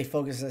 I think they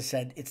focused, as I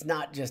said, it's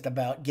not just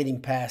about getting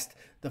past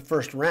the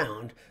first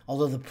round,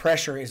 although the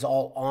pressure is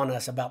all on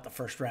us about the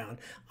first round.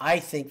 I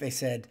think they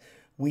said,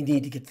 we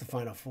need to get to the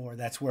Final Four.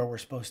 That's where we're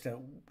supposed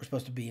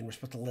to be, and we're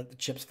supposed to let the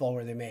chips fall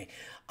where they may.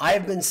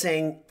 I've been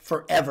saying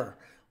forever,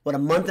 a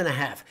month and a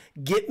half,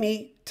 get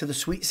me to the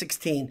Sweet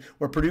 16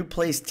 where Purdue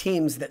plays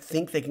teams that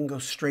think they can go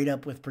straight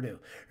up with Purdue.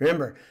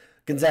 Remember,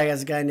 Gonzaga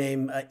has a guy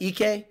named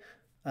Ike,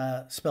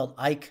 spelled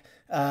Ike,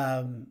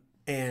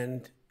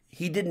 and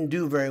he didn't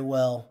do very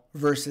well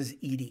versus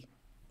Edie.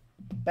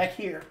 Back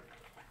here,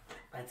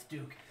 that's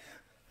Duke.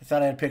 I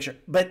thought I had a picture.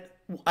 But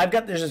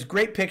there's this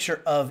great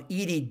picture of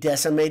Edie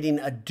decimating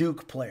a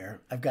Duke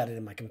player. I've got it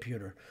in my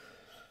computer.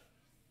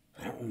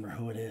 I don't remember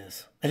who it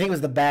is. I think it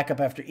was the backup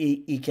after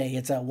Ike.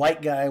 It's a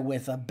white guy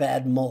with a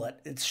bad mullet.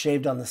 It's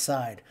shaved on the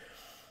side.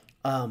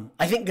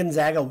 I think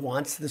Gonzaga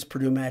wants this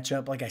Purdue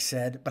matchup, like I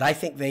said, but I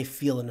think they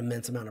feel an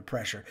immense amount of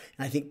pressure.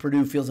 And I think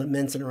Purdue feels an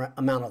immense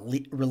amount of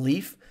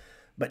relief.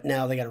 But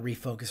now they got to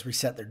refocus,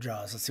 reset their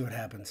jaws. Let's see what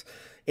happens.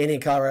 Indy in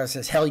Colorado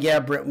says, hell yeah.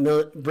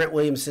 Brent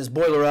Williams says,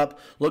 boiler up.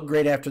 Looked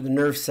great after the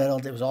nerves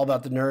settled. It was all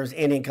about the nerves.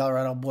 Andy in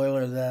Colorado,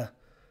 boiler the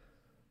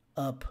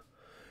up.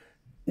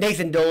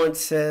 Nathan Dolan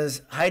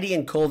says, Heidi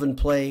and Colvin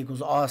play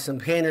equals awesome.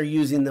 Painter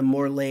using them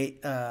more late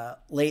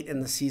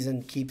in the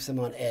season keeps them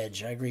on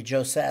edge. I agree.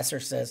 Joe Sasser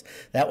says,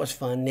 that was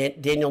fun.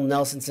 Daniel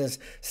Nelson says,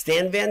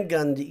 Stan Van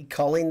Gundy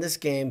calling this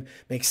game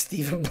makes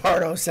Stephen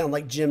Bardo sound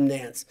like Jim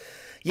Nance.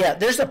 Yeah,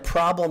 there's a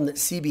problem that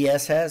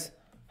CBS has.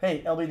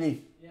 Hey,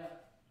 LBD. Yeah.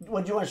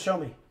 What do you want to show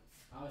me?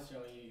 I was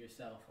showing you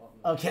yourself.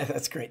 Okay,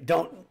 that's great.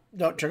 Don't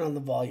turn on the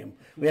volume.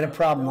 We had a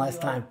problem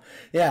last time.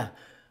 Yeah.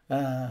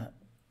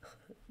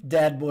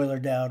 Dad Boiler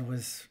Dowd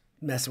was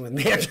messing with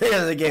me after the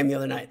end of the game the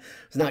other night.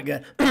 It was not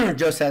good.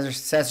 Joe Sasser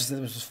said this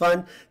was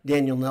fun.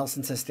 Daniel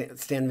Nelson says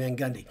Stan Van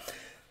Gundy.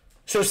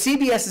 So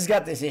CBS has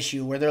got this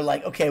issue where they're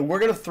like, okay, we're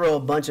going to throw a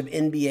bunch of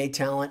NBA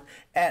talent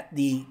at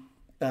the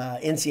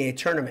NCAA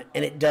tournament,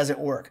 and it doesn't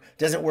work. It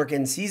doesn't work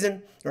in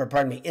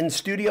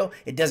studio.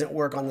 It doesn't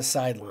work on the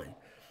sideline.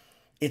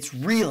 It's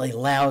really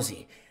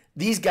lousy.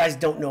 These guys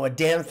don't know a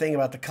damn thing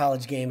about the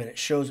college game, and it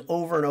shows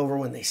over and over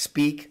when they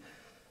speak.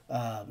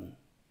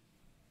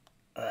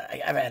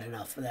 I've had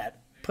enough of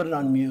that. Put it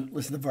on mute.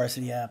 Listen to the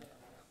Varsity app.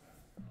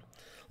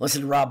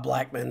 Listen to Rob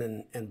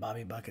Blackman and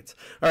Bobby Buckets.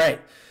 All right.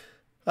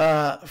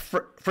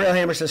 Frail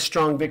Hammer says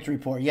strong victory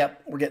pour.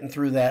 Yep, we're getting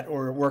through that.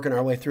 We're working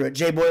our way through it.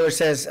 Jay Boiler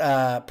says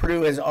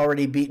Purdue has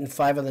already beaten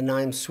 5 of the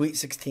 9 Sweet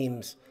 16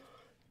 teams.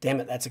 Damn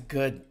it, that's a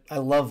good. I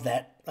love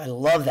that. I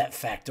love that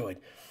factoid.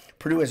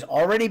 Purdue has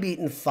already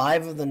beaten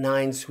 5 of the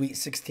 9 Sweet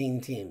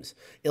 16 teams.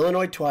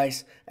 Illinois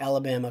twice.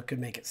 Alabama could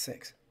make it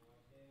 6.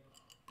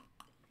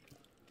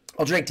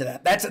 I'll drink to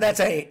that.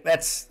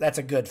 That's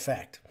a good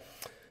fact.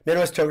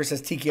 Midwest Toger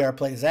says TKR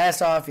played his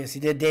ass off. Yes, he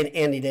did.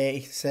 Andy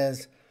Day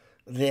says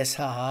this,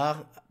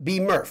 haha.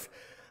 B. Murph.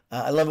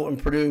 I love it when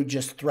Purdue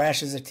just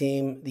thrashes a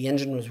team. The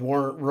engine was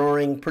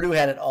roaring. Purdue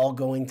had it all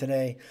going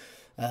today.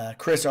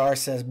 Chris R.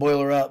 says,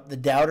 boiler up. The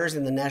doubters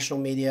in the national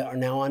media are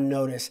now on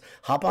notice.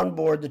 Hop on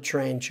board the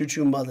train.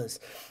 Choo-choo mothers.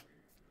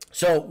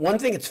 So one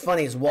thing that's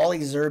funny is Wally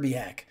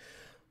Szczerbiak.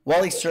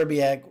 Wally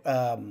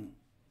Szczerbiak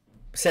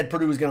said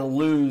Purdue was going to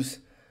lose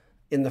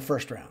in the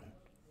first round.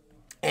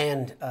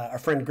 And our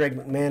friend Greg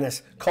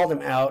McManus called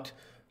him out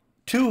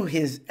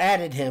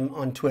added him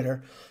on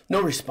Twitter.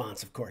 No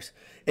response, of course.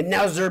 And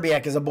now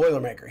Szczerbiak is a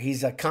Boilermaker.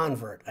 He's a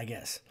convert, I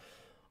guess.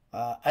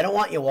 I don't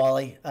want you,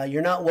 Wally.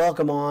 You're not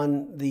welcome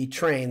on the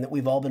train that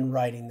we've all been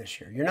riding this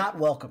year. You're not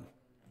welcome.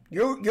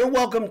 You're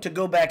welcome to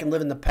go back and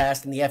live in the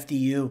past in the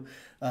FDU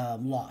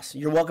loss.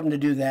 You're welcome to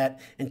do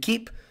that and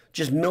keep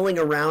just milling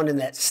around in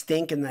that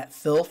stink and that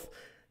filth,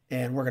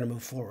 and we're going to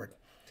move forward.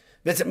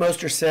 Vincent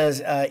Moster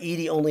says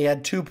Edie only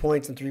had 2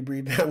 points and 3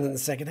 rebounds in the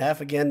second half.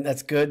 Again,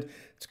 that's good.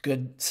 It's a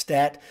good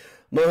stat.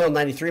 Mohill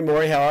 93,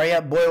 Maury, how are you?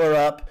 Boiler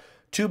up.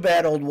 Too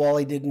bad old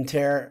Wally didn't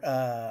tear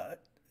up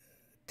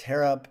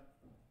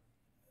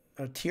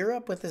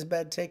with his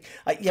bad take.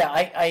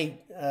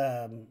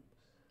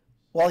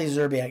 Wally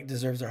Zerbiak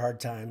deserves a hard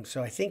time.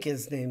 So I think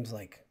his name's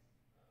like,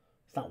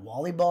 it's not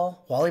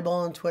Wallyball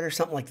on Twitter,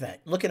 something like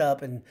that. Look it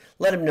up and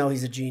let him know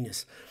he's a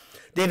genius.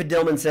 David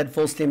Dillman said,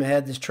 full steam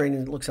ahead. This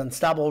training looks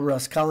unstoppable.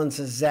 Russ Collins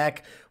says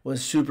Zach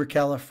was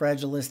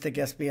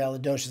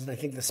supercalifragilisticexpialidocious, and I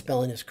think the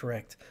spelling is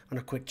correct on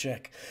a quick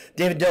check.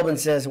 David Dillman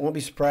says, I won't be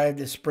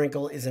surprised if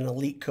Sprinkle is an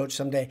elite coach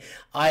someday.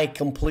 I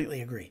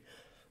completely agree.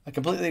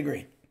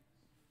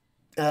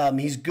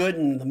 He's good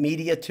in the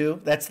media, too.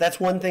 That's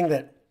one thing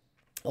that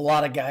a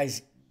lot of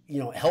guys,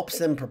 helps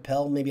them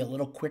propel maybe a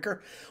little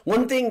quicker.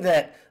 One thing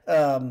that,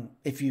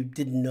 if you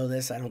didn't know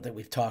this, I don't think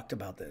we've talked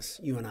about this,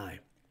 you and I.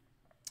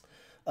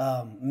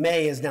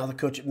 May is now the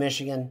coach at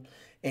Michigan,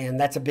 and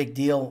that's a big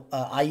deal.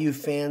 IU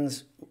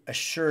fans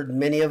assured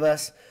many of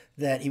us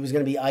that he was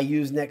going to be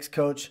IU's next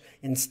coach.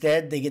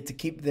 Instead, they get to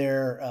keep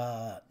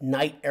their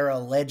Knight era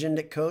legend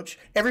at coach.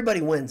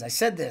 Everybody wins. I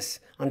said this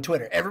on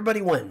Twitter.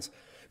 Everybody wins.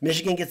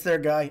 Michigan gets their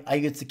guy. IU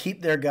gets to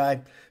keep their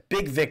guy.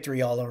 Big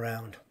victory all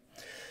around.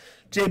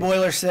 Jay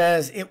Boiler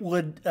says it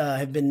would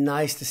have been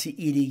nice to see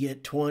Edie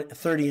get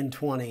 30 and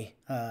 20.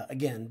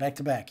 Again,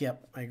 back-to-back.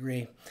 Yep, I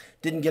agree.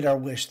 Didn't get our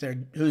wish there.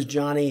 Who's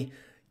Johnny?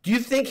 Do you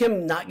think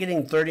him not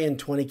getting 30 and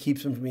 20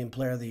 keeps him from being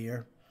player of the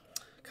year?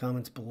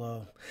 Comments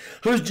below.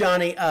 Who's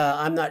Johnny?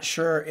 I'm not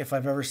sure if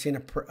I've ever seen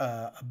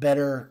a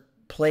better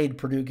played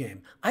Purdue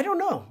game. I don't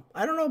know.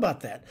 I don't know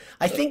about that.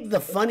 I think the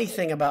funny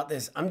thing about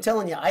this, I'm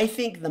telling you, I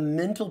think the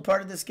mental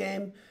part of this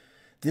game,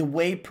 the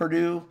way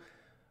Purdue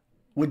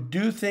would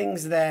do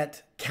things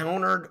that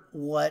countered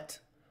what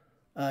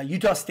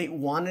Utah State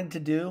wanted to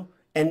do,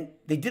 and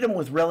they did them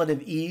with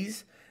relative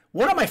ease.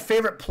 One of my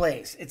favorite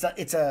plays,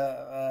 it's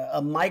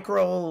a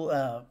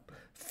micro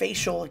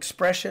facial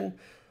expression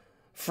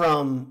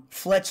from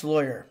Fletch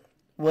Lawyer,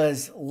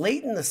 was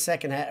late in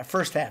the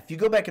first half. If you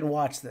go back and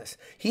watch this,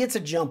 he hits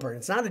a jumper, and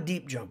it's not a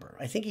deep jumper.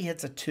 I think he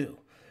hits a 2.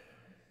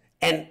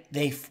 And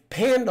they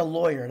panned a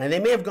Lawyer, and they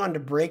may have gone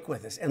to break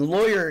with this. And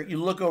Lawyer, you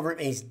look over him,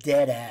 and he's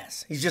dead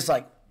ass. He's just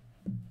like,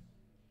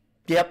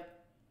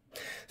 yep,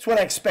 that's what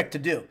I expect to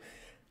do.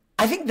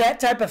 I think that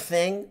type of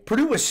thing,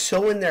 Purdue was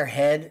so in their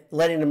head,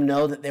 letting them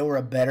know that they were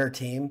a better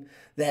team,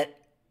 that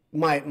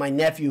my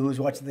nephew who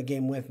was watching the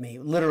game with me,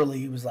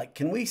 literally was like,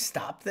 can we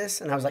stop this?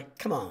 And I was like,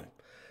 come on.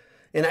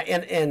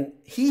 And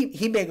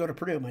he may go to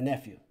Purdue, my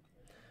nephew.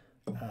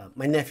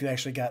 My nephew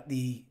actually got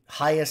the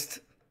highest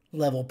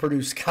level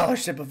Purdue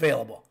scholarship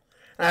available.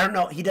 I don't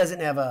know, he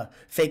doesn't have a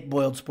fake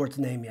boiled sports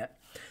name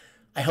yet.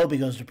 I hope he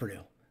goes to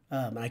Purdue.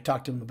 And I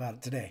talked to him about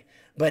it today.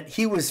 But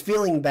he was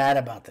feeling bad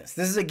about this.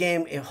 This is a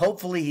game,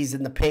 hopefully he's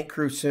in the paint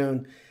crew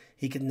soon.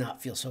 He could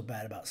not feel so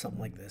bad about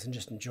something like this and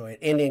just enjoy it.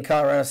 Andy in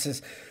Colorado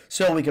says,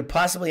 so we could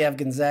possibly have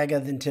Gonzaga,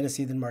 then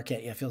Tennessee, then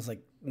Marquette. Yeah, feels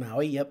like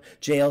Maui. Yep.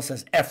 JL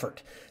says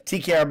effort.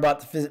 TKR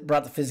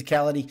brought the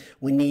physicality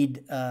we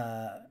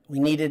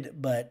needed,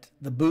 but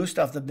the boost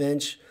off the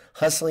bench,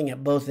 hustling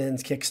at both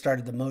ends,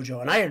 kick-started the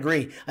mojo. And I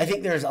agree. I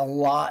think there's a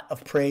lot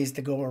of praise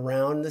to go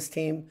around this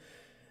team.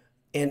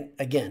 And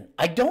again,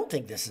 I don't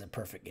think this is a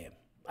perfect game.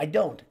 I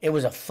don't. It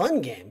was a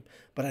fun game,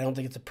 but I don't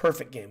think it's a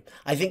perfect game.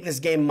 I think this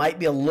game might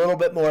be a little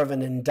bit more of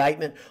an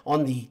indictment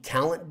on the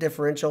talent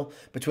differential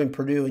between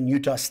Purdue and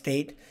Utah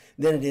State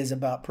than it is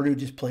about Purdue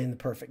just playing the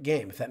perfect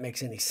game, if that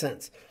makes any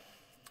sense.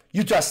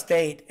 Utah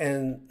State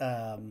and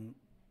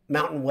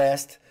Mountain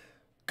West,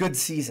 good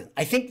season.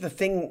 I think the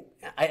thing,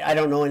 I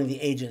don't know any of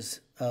the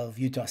ages of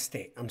Utah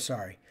State. I'm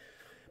sorry.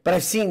 But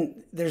I've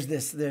seen there's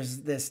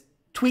this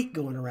tweet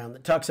going around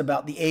that talks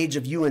about the age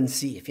of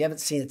UNC. If you haven't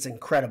seen it, it's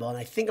incredible. And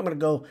I think I'm going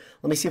to go,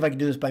 let me see if I can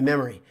do this by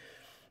memory.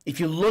 If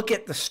you look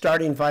at the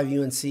starting 5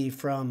 UNC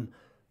from,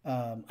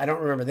 I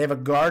don't remember, they have a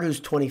guard who's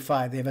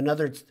 25. They have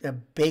another,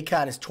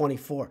 Baycott is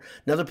 24.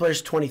 Another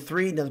player's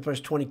 23, another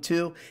player's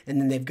 22, and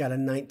then they've got a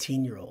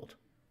 19-year-old.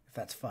 If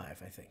that's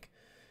 5, I think.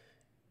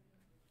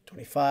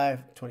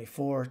 25,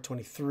 24,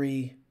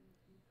 23,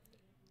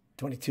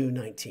 22,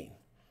 19.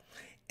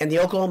 And the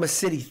Oklahoma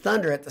City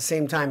Thunder at the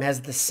same time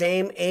has the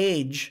same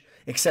age,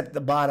 except at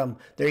the bottom,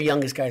 their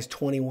youngest guy is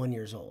 21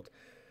 years old.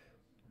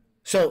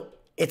 So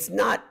it's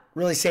not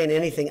really saying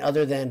anything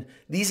other than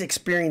these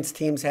experienced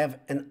teams have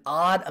an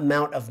odd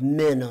amount of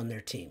men on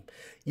their team.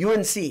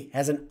 UNC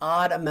has an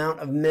odd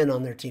amount of men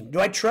on their team. Do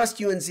I trust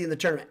UNC in the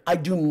tournament? I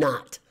do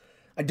not.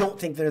 I don't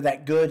think they're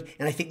that good,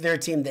 and I think they're a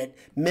team that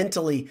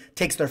mentally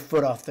takes their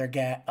foot off the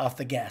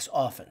gas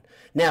often.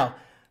 Now,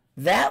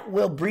 that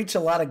will breach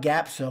a lot of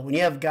gaps, though, when you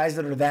have guys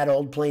that are that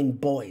old playing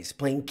boys,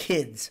 playing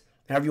kids,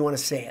 however you want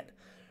to say it.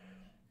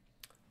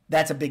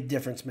 That's a big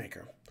difference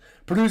maker.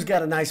 Purdue's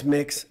got a nice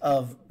mix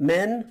of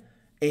men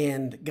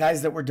and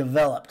guys that were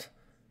developed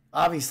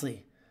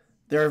Obviously,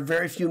 there are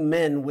very few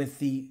men with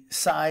the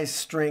size,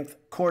 strength,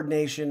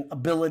 coordination,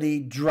 ability,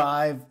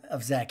 drive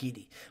of Zach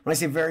Edey. When I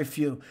say very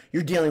few,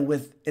 you're dealing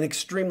with an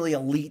extremely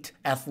elite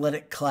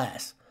athletic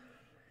class.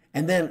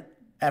 And then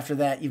after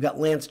that, you've got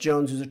Lance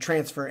Jones, who's a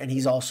transfer, and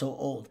he's also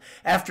old.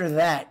 After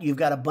that, you've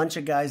got a bunch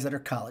of guys that are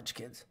college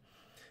kids.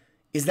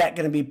 Is that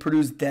going to be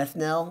Purdue's death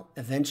knell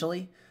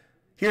eventually?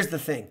 Here's the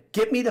thing.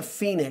 Get me to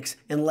Phoenix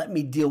and let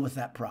me deal with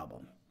that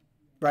problem.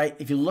 Right?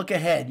 If you look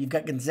ahead, you've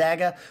got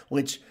Gonzaga,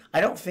 which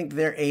I don't think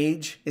their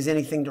age is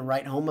anything to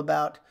write home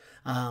about.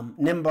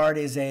 Nimbard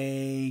is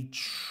a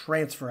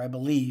transfer, I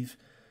believe.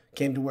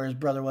 Came to where his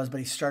brother was, but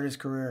he started his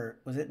career,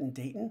 was it in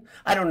Dayton?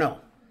 I don't know.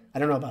 I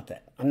don't know about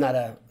that. I'm not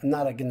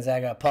a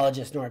Gonzaga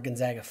apologist nor a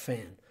Gonzaga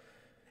fan.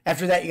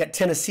 After that, you got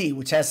Tennessee,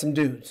 which has some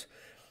dudes.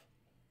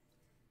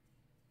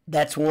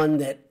 That's one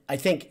that I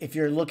think if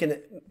you're looking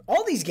at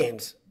all these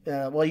games,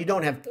 well, you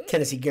don't have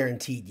Tennessee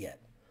guaranteed yet.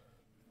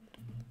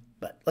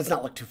 But let's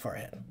not look too far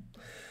ahead.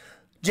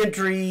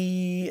 Gentry,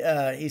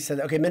 he said,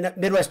 okay,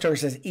 Midwest Turk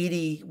says,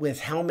 Edey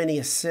with how many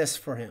assists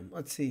for him?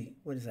 Let's see,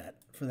 what is that?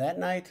 For that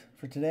night?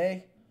 For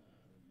today?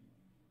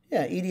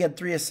 Yeah, Edey had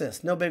 3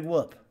 assists. No big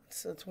whoop.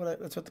 That's what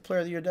the player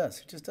of the year does.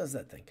 He just does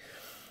that thing.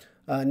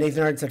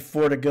 Nathan Hart said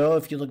 4 to go.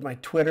 If you look at my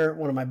Twitter,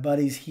 one of my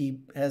buddies, he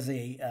has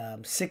a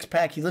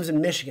 6-pack. He lives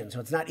in Michigan, so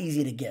it's not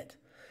easy to get.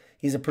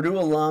 He's a Purdue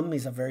alum.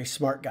 He's a very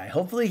smart guy.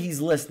 Hopefully he's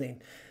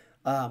listening.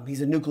 He's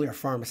a nuclear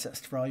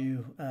pharmacist for all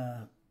you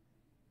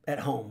at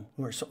home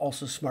who are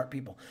also smart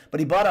people. But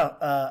he bought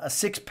a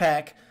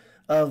 6-pack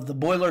of the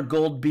Boiler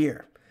Gold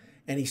beer,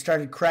 and he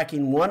started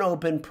cracking 1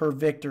 open per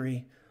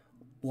victory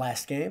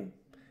last game,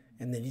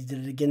 and then he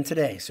did it again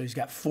today. So he's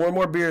got 4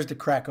 more beers to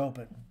crack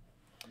open.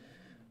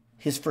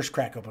 His first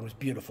crack open was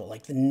beautiful,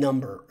 like the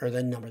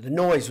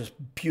noise was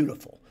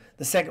beautiful.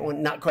 The second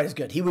one, not quite as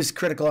good. He was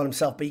critical on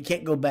himself, but you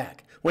can't go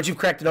back. Once you've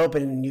cracked it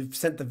open and you've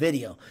sent the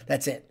video,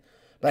 that's it.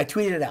 But I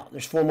tweeted it out.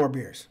 There's 4 more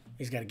beers.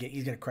 He's got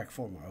to crack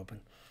 4 more open.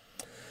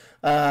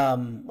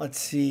 Let's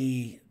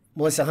see.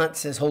 Melissa Hunt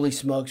says, holy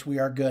smokes, we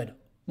are good.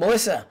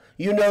 Melissa,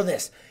 you know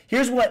this.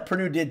 Here's what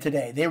Purdue did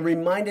today. They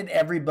reminded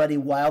everybody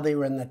why they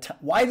were in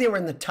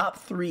the top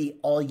 3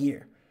 all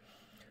year.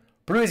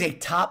 Purdue is a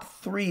top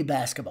 3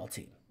 basketball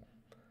team.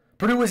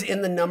 Purdue was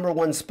in the number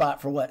 1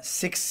 spot for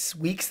 6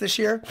 weeks this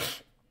year?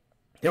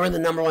 They were in the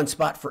number 1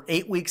 spot for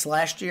 8 weeks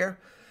last year.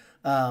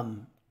 I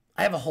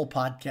have a whole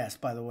podcast,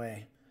 by the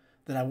way,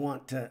 that I'm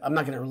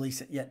not going to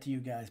release it yet to you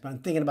guys, but I'm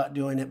thinking about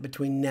doing it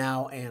between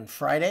now and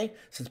Friday,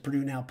 since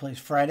Purdue now plays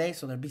Friday,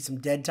 so there'll be some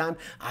dead time.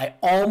 I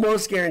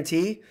almost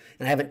guarantee,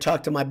 and I haven't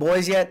talked to my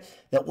boys yet,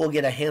 that we'll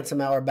get a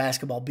Handsome Hour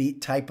basketball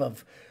beat type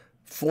of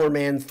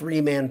 4-man,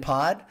 3-man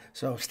pod,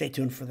 so stay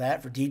tuned for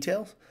that for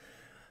details.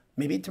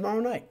 Maybe tomorrow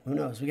night. Who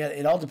knows?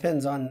 It all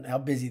depends on how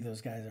busy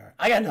those guys are.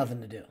 I got nothing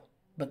to do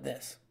but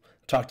this.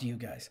 Talk to you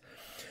guys.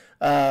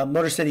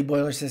 Motor City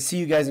Boiler says, see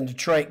you guys in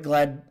Detroit.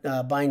 Glad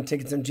buying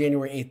tickets on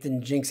January 8th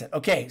didn't jinx it.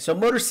 Okay, so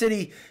Motor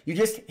City, you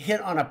just hit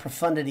on a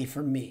profundity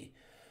for me.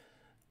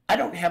 I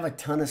don't have a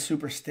ton of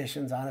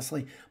superstitions,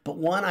 honestly, but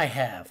one I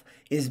have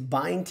is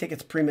buying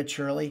tickets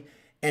prematurely,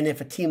 and if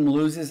a team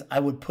loses, I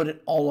would put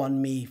it all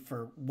on me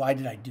for why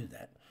did I do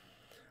that?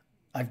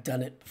 I've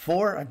done it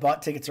before. I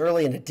bought tickets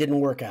early, and it didn't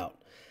work out.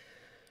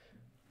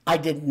 I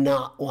did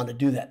not want to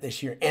do that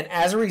this year. And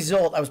as a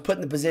result, I was put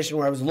in the position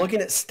where I was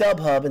looking at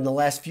StubHub in the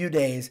last few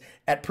days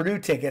at Purdue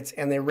tickets,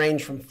 and they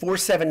ranged from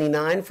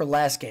 $479 for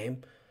last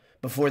game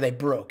before they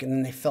broke, and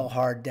then they fell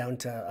hard down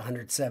to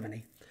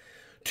 $170.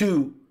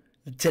 To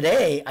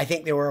today, I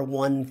think they were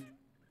 $150,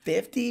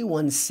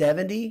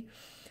 $170.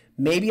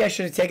 Maybe I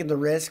should have taken the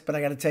risk, but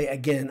I got to tell you,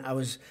 again,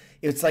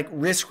 it's like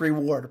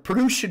risk-reward.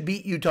 Purdue should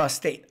beat Utah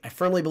State. I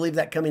firmly believe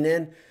that coming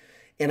in,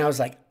 and I was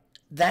like,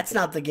 that's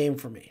not the game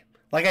for me.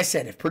 Like I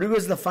said, if Purdue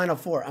is the Final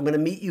Four, I'm going to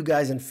meet you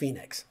guys in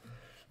Phoenix.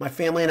 My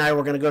family and I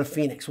were going to go to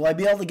Phoenix. Will I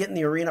be able to get in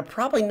the arena?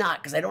 Probably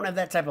not, because I don't have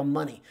that type of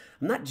money.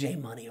 I'm not J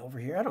Money over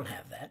here. I don't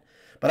have that.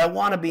 But I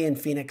want to be in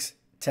Phoenix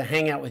to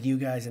hang out with you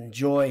guys and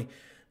enjoy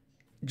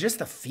just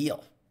the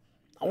feel.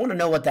 I want to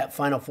know what that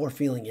Final Four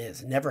feeling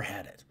is. Never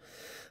had it.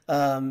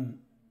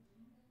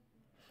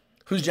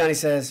 Who's Johnny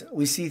says,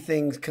 we see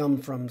things come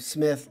from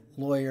Smith,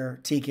 Lawyer,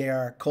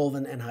 TKR,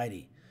 Colvin, and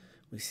Heidi.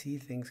 We see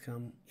things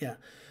come. Yeah.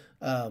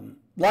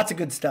 Lots of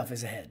good stuff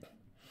is ahead.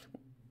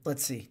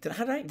 Let's see. Did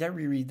I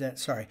reread that?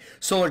 Sorry.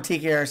 Solar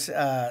TKR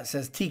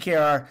says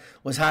TKR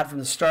was hot from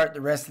the start.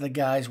 The rest of the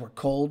guys were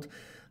cold.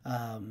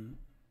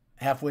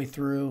 Halfway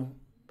through.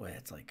 Boy,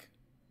 it's like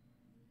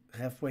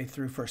halfway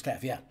through first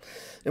half. Yeah.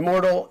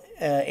 Immortal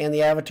and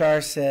the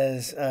Avatar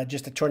says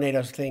just a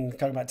tornadoes thing.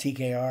 Talking about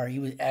TKR. He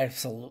was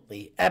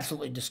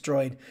absolutely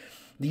destroyed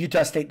the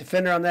Utah State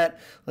defender on that.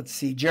 Let's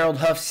see. Gerald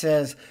Huff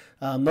says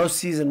most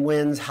season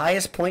wins.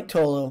 Highest point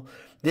total.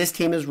 This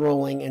team is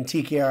rolling, and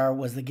TKR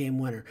was the game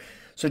winner.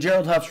 So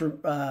Gerald Huff's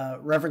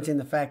referencing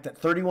the fact that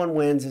 31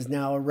 wins is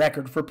now a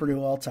record for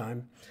Purdue all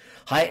time.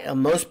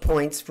 Most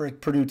points for a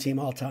Purdue team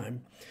all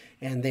time.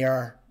 And they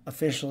are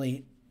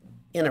officially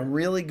in a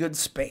really good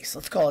space.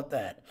 Let's call it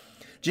that.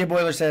 Jay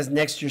Boiler says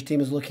next year's team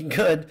is looking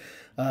good.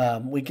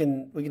 We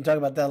can talk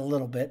about that a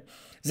little bit.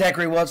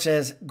 Zachary Welch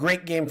says,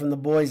 great game from the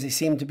boys. They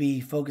seem to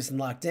be focused and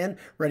locked in,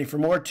 ready for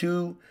more.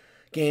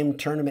 2-game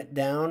tournament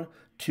down,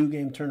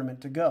 2-game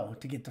tournament to go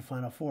to get to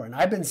Final Four. And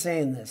I've been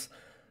saying this.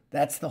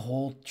 That's the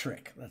whole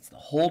trick. That's the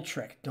whole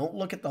trick. Don't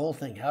look at the whole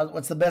thing.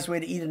 What's the best way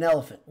to eat an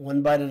elephant?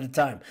 One bite at a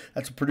time.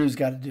 That's what Purdue's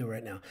got to do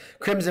right now.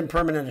 Crimson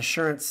Permanent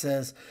Assurance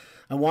says,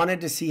 I wanted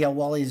to see how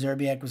Wally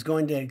Zerbiak was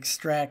going to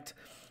extract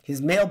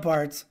his male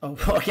parts. Oh,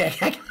 okay.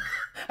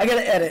 I got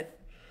to edit.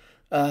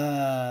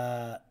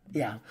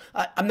 Yeah.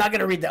 I'm not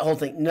going to read that whole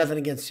thing. Nothing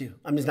against you.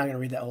 I'm just not going to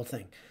read that whole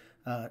thing.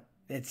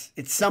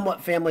 It's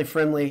somewhat family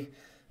friendly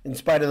in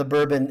spite of the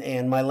bourbon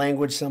and my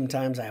language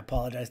sometimes. I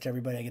apologize to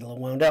everybody. I get a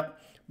little wound up.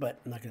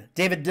 But I'm not going to.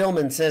 David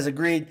Dillman says,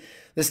 agreed.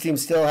 This team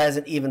still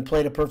hasn't even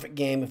played a perfect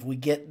game. If we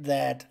get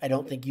that, I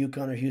don't think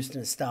UConn or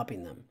Houston is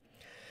stopping them.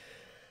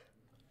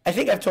 I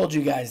think I've told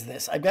you guys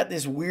this. I've got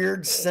this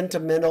weird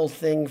sentimental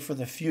thing for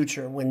the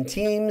future. When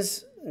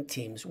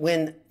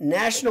when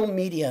national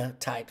media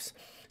types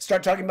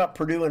start talking about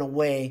Purdue in a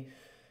way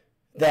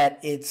that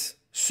it's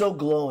so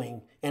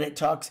glowing and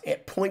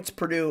it points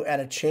Purdue at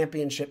a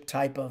championship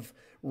type of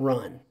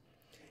run,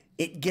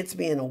 it gets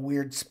me in a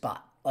weird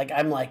spot.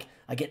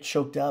 I get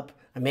choked up.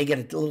 I may get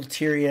a little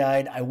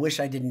teary-eyed. I wish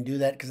I didn't do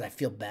that because I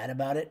feel bad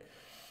about it.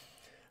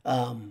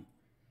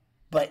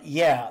 But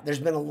yeah, there's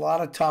been a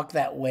lot of talk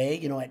that way,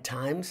 at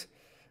times.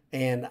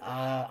 And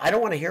I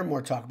don't want to hear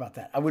more talk about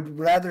that. I would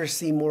rather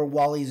see more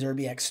Wally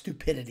Zerbiak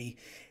stupidity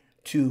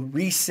to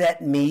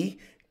reset me,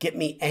 get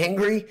me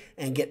angry,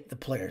 and get the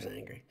players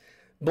angry.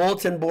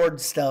 Bulletin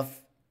board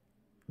stuff,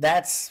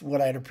 that's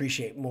what I'd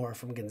appreciate more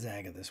from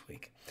Gonzaga this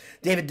week.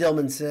 David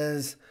Dillman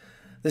says,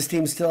 this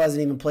team still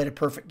hasn't even played a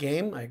perfect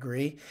game. I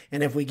agree.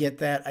 And if we get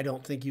that, I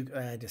don't think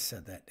I just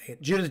said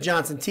that. Judith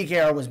Johnson,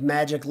 TKR was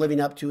magic, living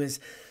up to his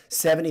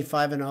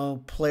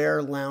 75-0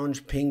 player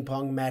lounge ping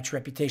pong match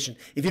reputation.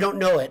 If you don't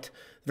know it,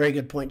 very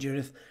good point,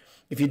 Judith.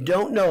 If you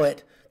don't know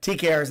it,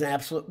 TKR is an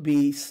absolute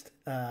beast.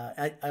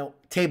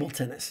 Table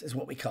tennis is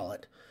what we call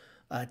it.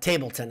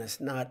 Table tennis,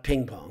 not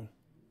ping pong.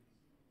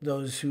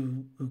 Those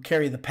who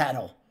carry the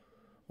paddle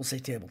will say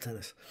table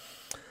tennis.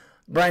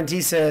 Brian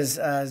T says,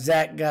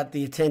 Zach got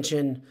the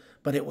attention,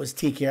 but it was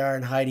TKR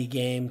and Heidi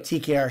game.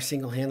 TKR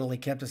single-handedly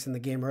kept us in the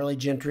game early.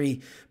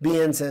 Gentry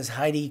BN says,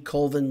 Heidi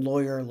Colvin,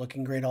 lawyer,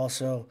 looking great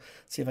also.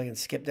 Let's see if I can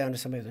skip down to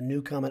somebody with a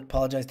new comment.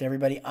 Apologize to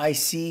everybody.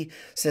 IC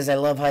says, I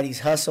love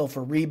Heidi's hustle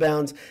for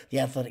rebounds, the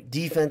athletic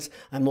defense.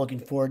 I'm looking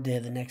forward to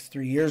the next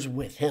 3 years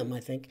with him, I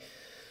think.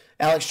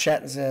 Alex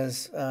Chatton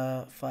says,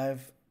 5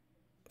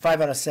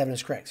 out of 7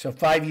 is correct. So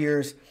 5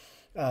 years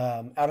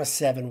out of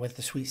 7 with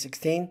the Sweet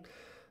 16.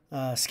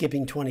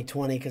 Skipping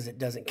 2020 because it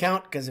doesn't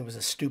count because it was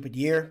a stupid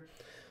year.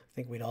 I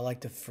think we'd all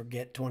like to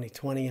forget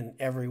 2020 in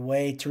every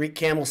way. Tariq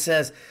Camel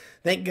says,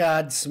 thank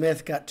God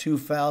Smith got 2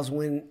 fouls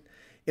when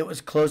it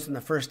was close in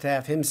the first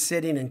half. Him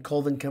sitting and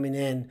Colvin coming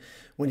in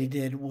when he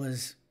did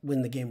was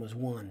when the game was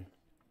won.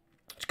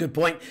 It's a good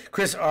point.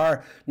 Chris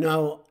R.,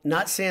 no,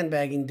 not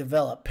sandbagging,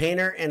 develop.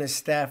 Painter and his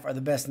staff are the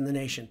best in the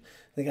nation.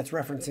 I think that's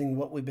referencing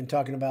what we've been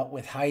talking about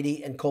with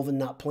Heidi and Colvin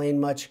not playing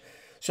much.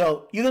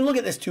 So you can look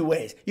at this 2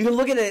 ways. You can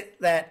look at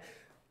it that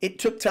it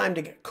took time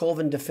to get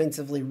Colvin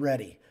defensively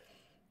ready.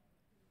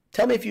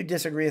 Tell me if you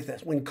disagree with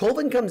this. When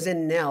Colvin comes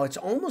in now, it's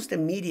almost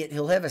immediate.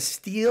 He'll have a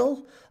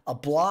steal, a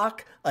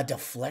block, a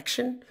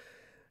deflection.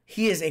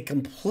 He is a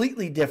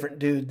completely different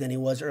dude than he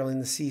was early in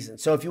the season.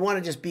 So if you want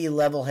to just be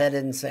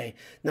level-headed and say,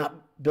 not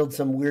build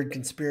some weird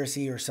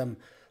conspiracy or some,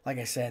 like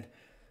I said,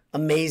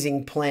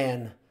 amazing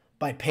plan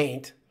by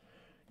Paint,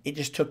 it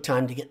just took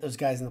time to get those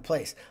guys in the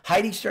place.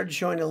 Heidi started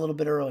showing a little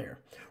bit earlier.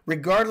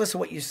 Regardless of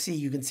what you see,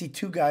 you can see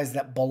 2 guys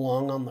that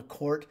belong on the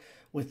court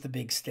with the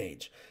big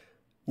stage.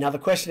 Now the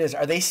question is,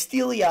 are they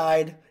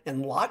steely-eyed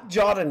and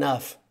lockjawed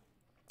enough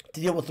to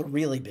deal with the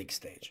really big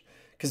stage?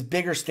 Because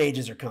bigger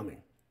stages are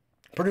coming.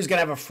 Purdue's going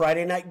to have a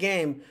Friday night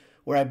game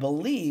where I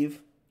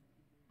believe,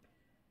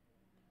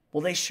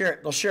 will they share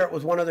it? They'll share it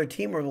with one other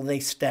team, or will they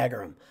stagger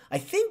them? I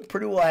think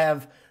Purdue will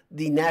have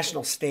the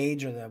national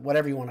stage, or the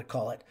whatever you want to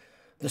call it,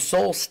 the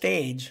sole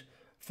stage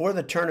for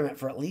the tournament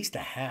for at least a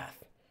half.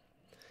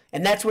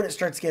 And that's when it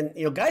starts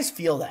getting, guys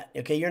feel that.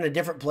 Okay, you're in a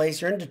different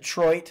place. You're in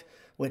Detroit,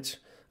 which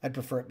I'd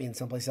prefer it being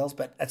someplace else,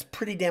 but that's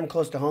pretty damn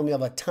close to home. You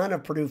have a ton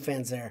of Purdue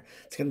fans there.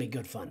 It's going to be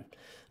good fun.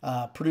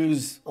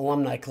 Purdue's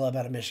alumni club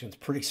out of Michigan is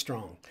pretty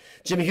strong.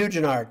 Jimmy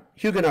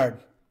Huguenard,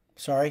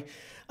 sorry.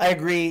 I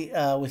agree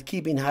with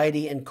keeping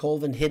Heidi and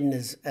Colvin hidden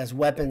as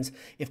weapons.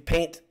 If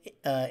Paint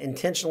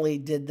intentionally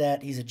did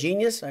that, he's a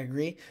genius. I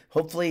agree.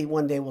 Hopefully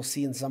one day we'll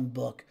see in some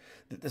book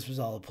that this was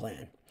all a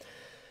plan.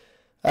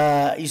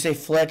 You say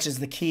Fletch is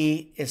the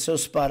key. It's so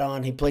spot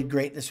on. He played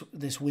great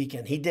this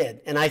weekend. He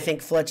did. And I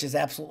think Fletch is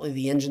absolutely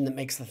the engine that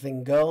makes the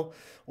thing go,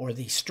 or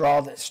the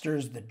straw that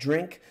stirs the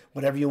drink,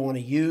 whatever you want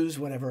to use,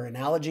 whatever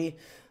analogy.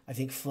 I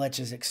think Fletch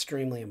is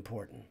extremely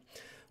important.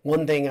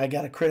 One thing I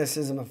got a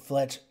criticism of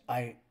Fletch,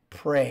 I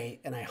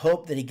pray and I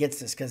hope that he gets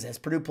this, because as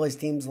Purdue plays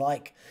teams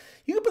like,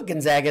 you can put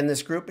Gonzaga in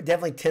this group, but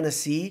definitely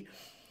Tennessee.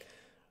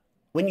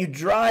 When you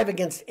drive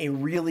against a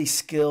really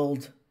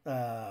skilled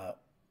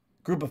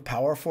group of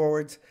power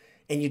forwards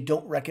and you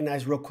don't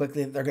recognize real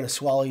quickly that they're going to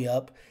swallow you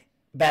up,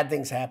 bad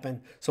things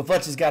happen. So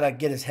Fletch has got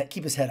to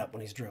keep his head up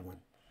when he's dribbling.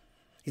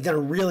 He's done a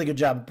really good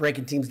job of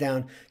breaking teams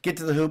down, get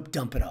to the hoop,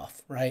 dump it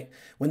off, right?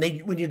 When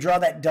you draw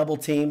that double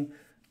team,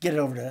 get it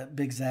over to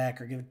Big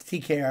Zach or give it to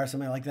TKR or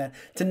something like that.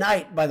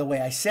 Tonight, by the way,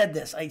 I said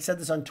this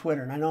on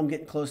Twitter, and I know I'm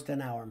getting close to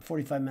an hour. I'm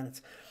 45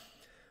 minutes.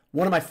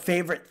 One of my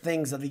favorite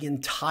things of the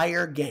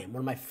entire game,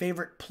 one of my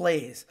favorite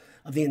plays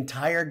of the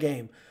entire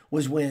game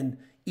was when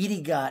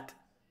Edie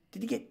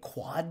did he get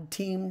quad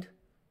teamed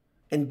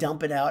and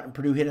dump it out and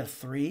Purdue hit a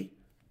three?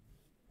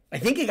 I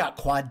think he got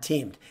quad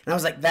teamed. And I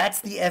was like, that's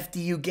the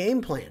FDU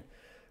game plan,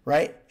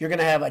 right? You're going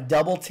to have a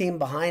double team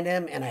behind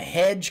him and a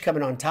hedge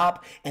coming on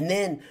top. And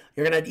then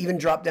you're going to even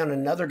drop down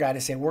another guy to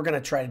say, we're going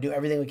to try to do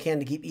everything we can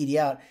to keep Edie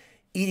out.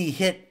 Edie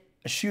hit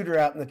a shooter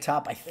out in the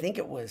top. I think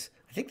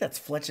that's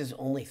Fletch's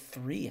only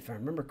three, if I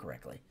remember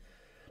correctly.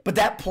 But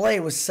that play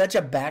was such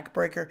a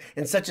backbreaker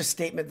and such a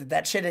statement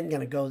that shit isn't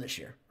going to go this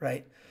year,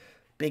 right?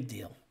 Big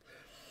deal.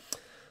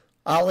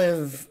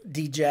 Olive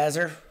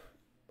Jazzer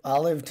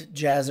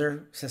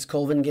says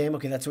Colvin game.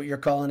 Okay, that's what you're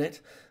calling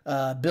it.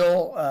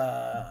 Bill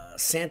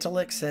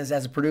Santalik says,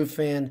 as a Purdue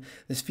fan,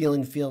 this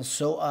feeling feels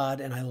so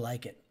odd, and I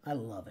like it. I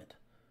love it.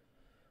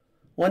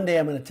 One day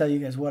I'm going to tell you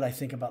guys what I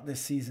think about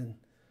this season.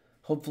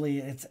 Hopefully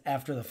it's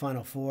after the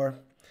Final Four.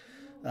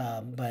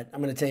 But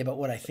I'm going to tell you about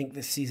what I think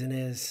this season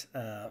is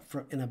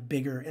in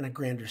a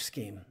grander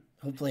scheme.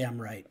 Hopefully I'm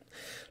right.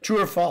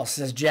 True or false,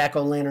 says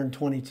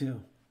Jack-O-Lantern22.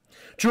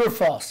 True or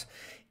false?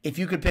 If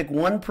you could pick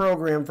one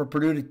program for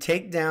Purdue to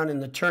take down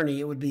in the tourney,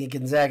 it would be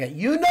Gonzaga.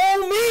 You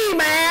know me,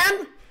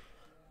 man!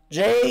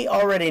 Jay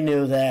already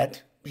knew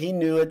that. He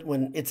knew it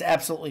when it's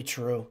absolutely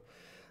true.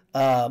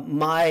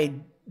 My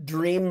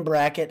dream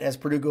bracket as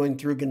Purdue going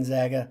through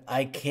Gonzaga,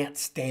 I can't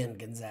stand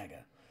Gonzaga.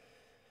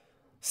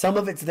 Some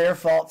of it's their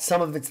fault.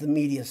 Some of it's the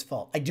media's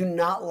fault. I do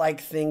not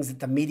like things that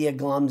the media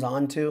gloms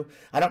onto.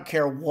 I don't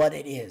care what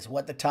it is,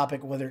 what the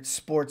topic, whether it's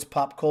sports,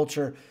 pop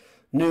culture,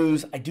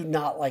 news. I do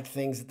not like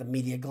things that the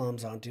media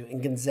gloms onto.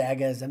 And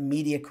Gonzaga is a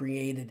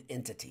media-created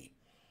entity.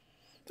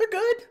 They're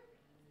good.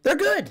 They're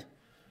good.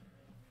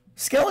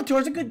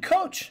 Skeletor's a good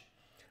coach.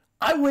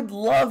 I would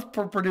love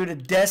for Purdue to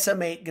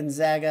decimate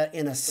Gonzaga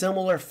in a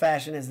similar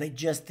fashion as they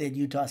just did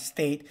Utah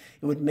State.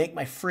 It would make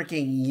my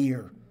freaking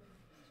year.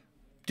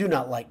 Do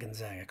not like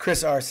Gonzaga.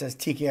 Chris R. says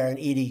TKR and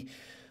Edie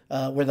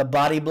were the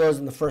body blows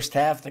in the first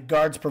half. The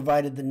guards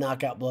provided the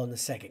knockout blow in the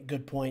second.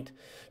 Good point.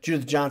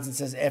 Judith Johnson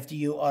says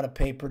FDU ought to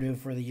pay Purdue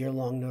for the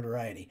year-long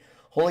notoriety.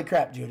 Holy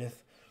crap,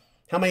 Judith.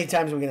 How many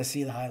times are we going to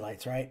see the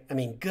highlights, right? I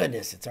mean,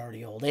 goodness, it's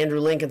already old. Andrew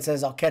Lincoln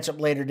says, I'll catch up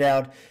later,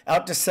 Dowd.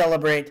 Out to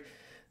celebrate.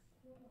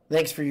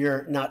 Thanks for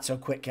your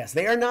not-so-quick cast.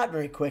 They are not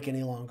very quick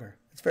any longer.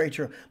 It's very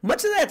true.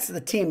 Much of that's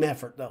the team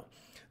effort, though.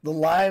 The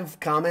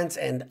live comments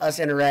and us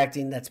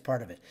interacting, that's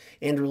part of it.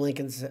 Andrew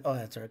Lincoln says, oh,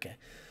 that's okay.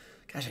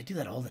 Gosh, I do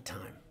that all the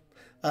time.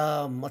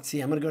 Let's see.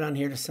 I'm going to go down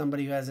here to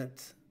somebody who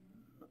hasn't.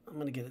 I'm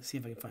going to get it, see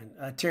if I can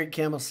find. Terry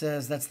Campbell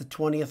says that's the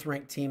 20th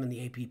ranked team in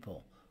the AP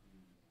poll.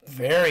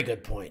 Very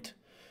good point.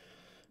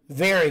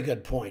 Very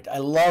good point. I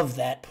love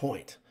that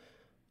point.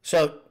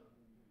 So,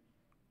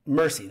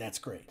 mercy, that's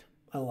great.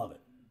 I love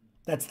it.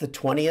 That's the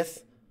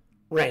 20th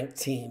ranked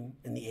team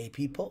in the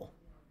AP poll.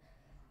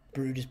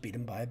 Purdue just beat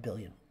them by 1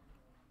 billion.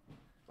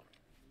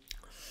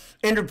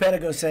 Andrew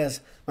Pedigo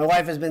says, my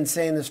wife has been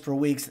saying this for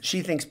weeks.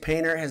 She thinks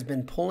Painter has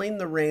been pulling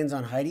the reins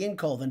on Heidi and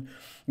Colvin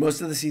most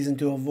of the season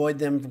to avoid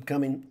them from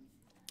coming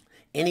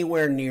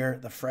anywhere near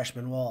the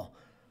freshman wall.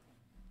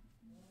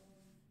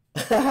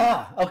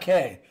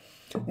 Okay.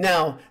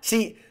 Now,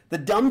 see, the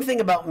dumb thing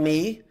about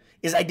me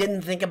is I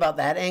didn't think about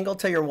that angle.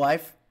 Tell your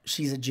wife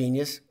she's a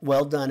genius.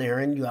 Well done,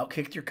 Aaron. You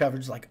outkicked your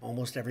coverage like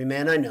almost every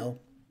man I know.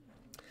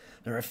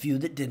 There are a few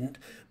that didn't,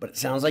 but it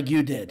sounds like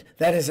you did.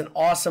 That is an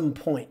awesome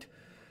point.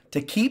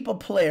 To keep a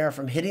player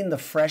from hitting the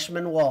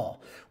freshman wall,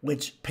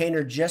 which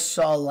Painter just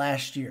saw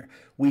last year.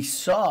 We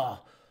saw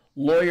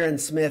Lawyer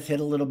and Smith hit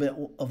a little bit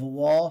of a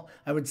wall.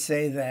 I would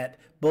say that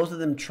both of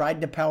them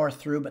tried to power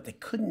through, but they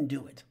couldn't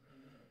do it.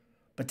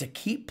 But to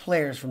keep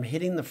players from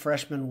hitting the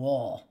freshman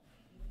wall,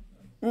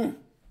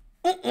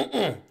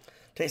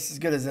 tastes as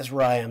good as this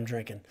rye I'm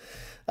drinking.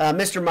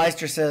 Mr.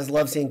 Meister says,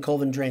 love seeing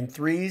Colvin drain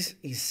threes.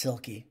 He's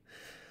silky.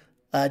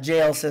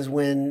 JL says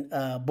when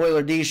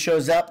Boiler D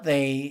shows up,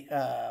 they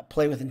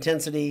play with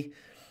intensity.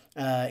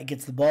 It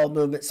gets the ball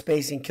movement,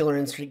 spacing, killer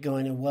instinct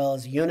going as well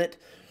as a unit.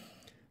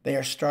 They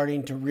are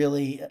starting to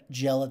really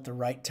gel at the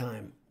right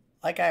time.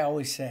 Like I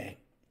always say,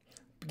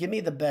 give me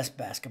the best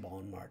basketball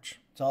in March.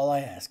 That's all I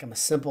ask. I'm a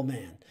simple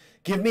man.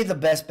 Give me the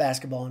best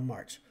basketball in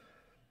March.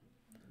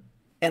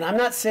 And I'm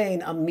not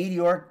saying a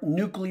meteoric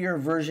nuclear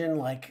version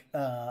like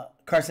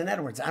Carson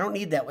Edwards. I don't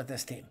need that with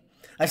this team.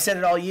 I've said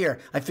it all year.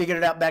 I figured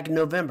it out back in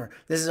November.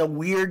 This is a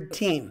weird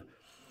team.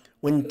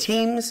 When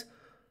teams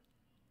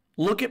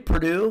look at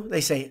Purdue, they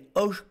say,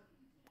 oh,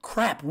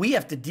 crap, we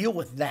have to deal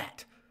with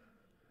that.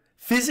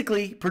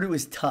 Physically, Purdue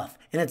is tough.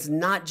 And it's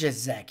not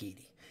just Zach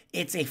Edey.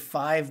 It's a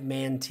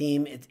 5-man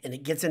team, and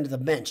it gets into the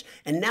bench.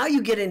 And now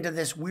you get into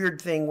this weird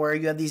thing where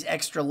you have these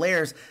extra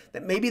layers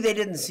that maybe they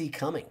didn't see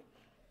coming.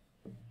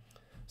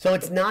 So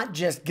it's not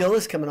just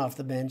Gillis coming off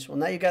the bench. Well,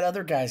 now you got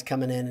other guys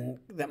coming in, and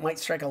that might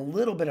strike a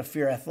little bit of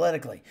fear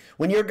athletically.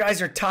 When your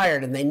guys are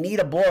tired and they need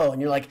a blow,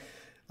 and you're like,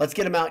 let's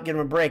get them out, get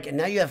them a break. And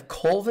now you have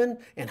Colvin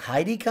and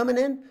Heidi coming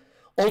in,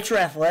 ultra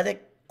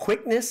athletic,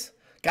 quickness,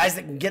 guys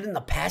that can get in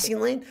the passing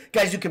lane,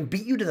 guys who can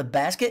beat you to the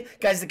basket,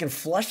 guys that can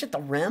flush at the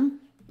rim.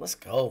 Let's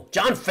go.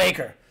 John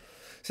Faker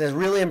says,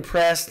 really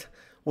impressed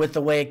with the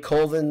way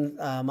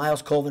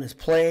Miles Colvin has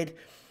played.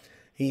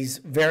 He's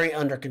very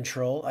under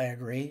control. I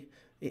agree.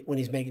 When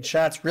he's making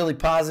shots, really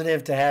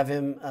positive to have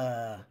him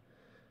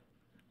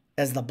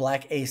as the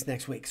black ace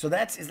next week. So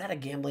is that a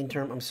gambling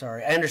term? I'm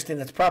sorry. I understand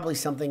that's probably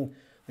something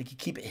like you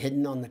keep it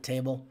hidden on the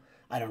table.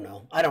 I don't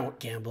know. I don't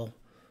gamble.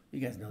 You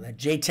guys know that.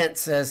 Jay Tent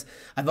says,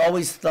 I've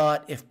always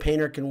thought if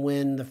Painter can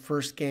win the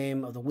first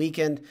game of the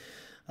weekend,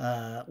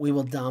 we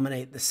will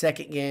dominate the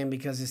second game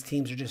because his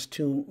teams are just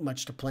too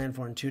much to plan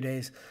for in 2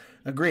 days.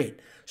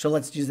 Agreed. So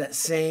let's use that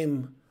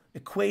same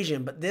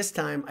equation. But this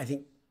time, I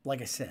think,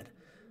 like I said,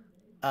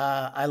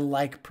 I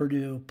like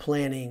Purdue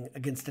planning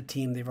against a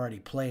team they've already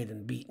played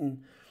and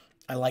beaten.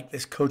 I like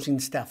this coaching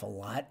staff a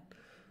lot.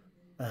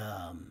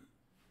 I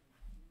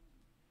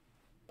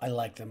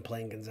like them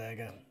playing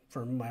Gonzaga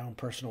for my own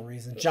personal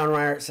reasons. John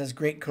Ryert says,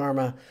 great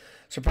karma.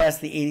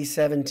 Surpassed the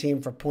 87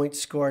 team for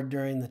points scored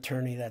during the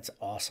tourney. That's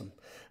awesome.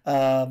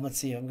 Let's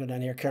see. I'm going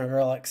down here. Karen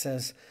Gerlach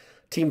says,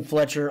 Team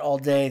Fletcher all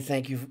day.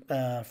 Thank you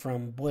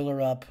from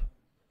Boiler Up.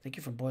 Thank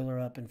you from Boiler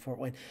Up in Fort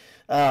Wayne.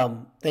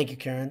 Thank you,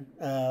 Karen.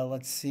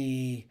 Let's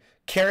see.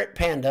 Carrot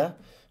Panda,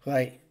 who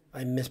I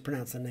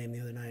mispronounced the name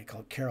the other night. I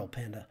called Carol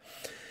Panda.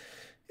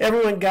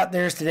 Everyone got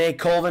theirs today.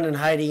 Colvin and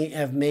Heidi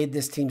have made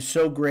this team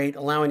so great,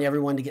 allowing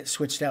everyone to get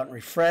switched out and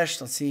refreshed.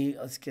 Let's see.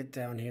 Let's get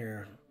down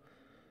here.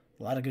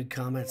 A lot of good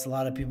comments. A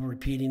lot of people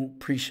repeating.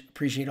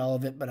 Appreciate all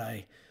of it, but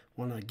I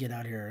want to get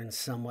out here and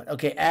somewhat.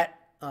 Okay,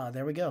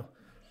 there we go.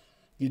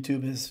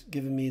 YouTube is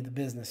giving me the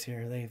business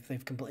here.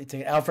 They've completely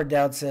taken it. Alfred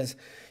Dowd says,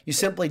 you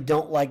simply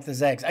don't like the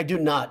Zags. I do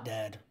not,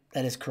 Dad.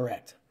 That is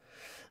correct.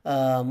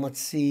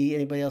 Let's see.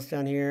 Anybody else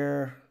down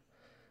here?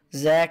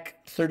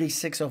 Zach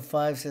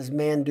 3605 says,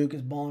 man, Duke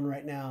is balling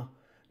right now.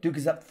 Duke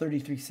is up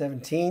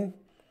 33-17.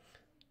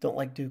 Don't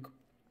like Duke.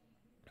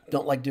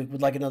 Don't like Duke.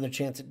 Would like another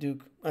chance at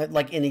Duke. I'd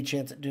like any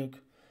chance at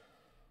Duke.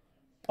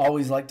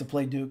 Always like to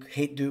play Duke.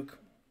 Hate Duke.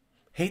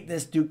 Hate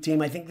this Duke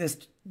team. I think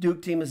this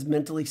Duke team is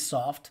mentally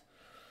soft.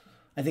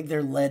 I think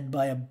they're led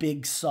by a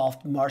big,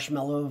 soft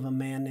marshmallow of a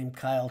man named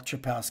Kyle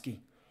Trapowski.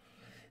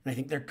 And I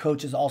think their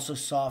coach is also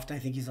soft. I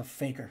think he's a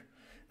faker.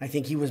 I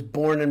think he was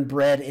born and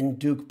bred in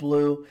Duke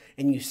blue,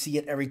 and you see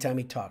it every time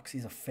he talks.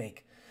 He's a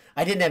fake.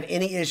 I didn't have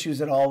any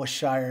issues at all with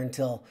Shire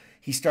until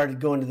he started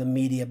going to the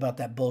media about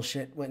that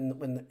bullshit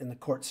in the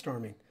court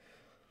storming.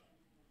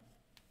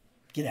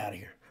 Get out of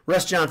here.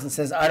 Russ Johnson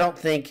says, I don't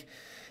think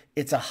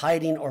it's a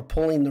hiding or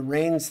pulling the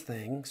reins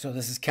thing. So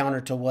this is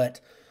counter to what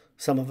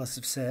some of us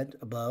have said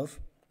above,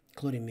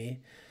 including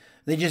me.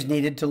 They just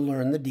needed to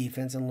learn the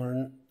defense and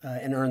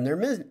earn their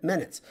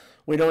minutes.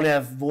 We don't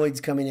have voids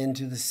coming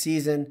into the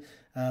season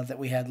that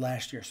we had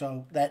last year.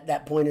 So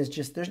that point is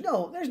just there's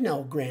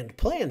no grand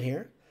plan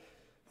here.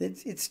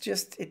 It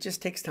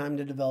just takes time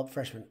to develop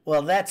freshmen.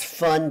 Well, that's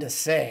fun to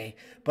say,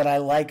 but I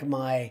like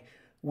my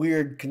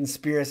weird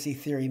conspiracy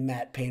theory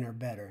Matt Painter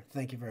better.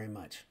 Thank you very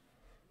much.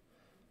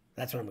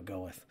 That's what I'm gonna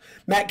go with.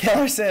 Matt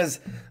Keller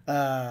says,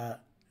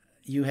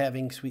 "You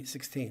having Sweet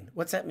 16?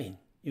 What's that mean?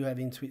 You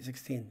having Sweet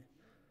 16?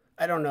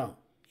 I don't know.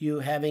 You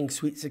having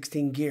Sweet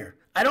 16 gear?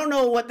 I don't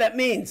know what that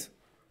means.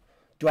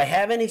 Do I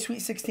have any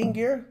Sweet 16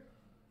 gear?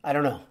 I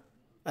don't know.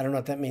 I don't know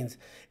what that means."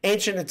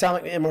 Ancient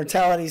Atomic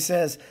Immortality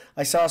says,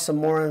 I saw some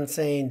moron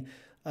saying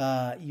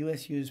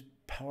USU's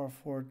power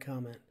forward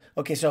comment.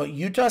 Okay, so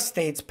Utah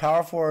State's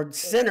power forward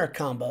center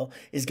combo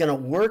is going to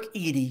work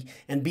Edey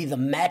and be the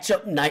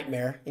matchup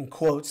nightmare, in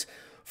quotes,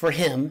 for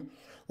him,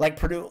 like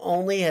Purdue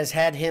only has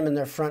had him in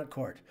their front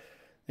court.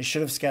 They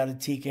should have scouted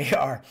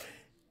TKR.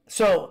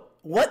 So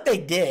what they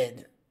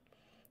did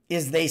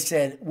is they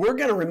said, we're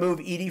going to remove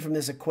Edey from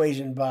this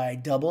equation by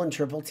double and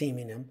triple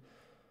teaming him.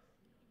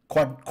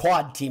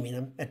 Quad teaming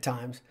him at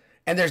times,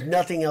 and there's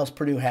nothing else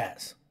Purdue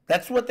has.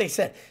 That's what they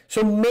said.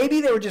 So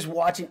maybe they were just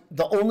watching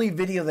the only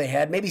video they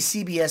had. Maybe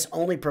CBS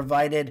only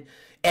provided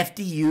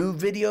FDU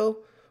video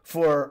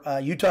for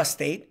Utah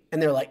State,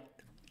 and they're like,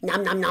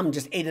 nom, nom, nom,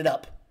 just ate it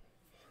up.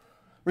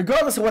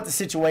 Regardless of what the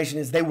situation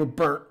is, they were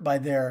burnt by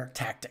their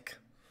tactic.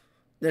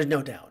 There's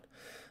no doubt.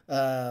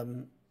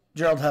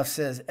 Gerald Huff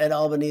says, Ed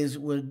Albanese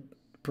would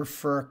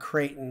prefer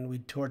Creighton.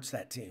 We'd torch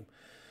that team.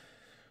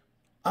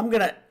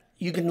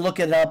 You can look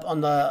it up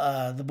on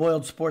the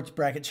Boiled Sports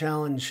Bracket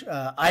Challenge.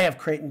 I have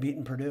Creighton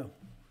beating Purdue.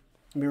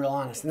 To be real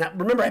honest. And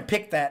remember, I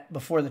picked that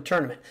before the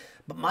tournament.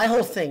 But my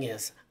whole thing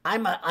is,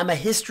 I'm a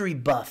history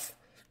buff.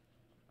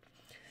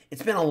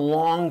 It's been a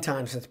long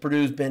time since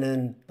Purdue's been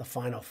in the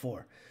Final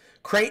Four.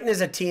 Creighton is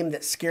a team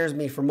that scares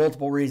me for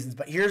multiple reasons,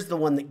 but here's the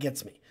one that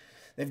gets me.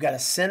 They've got a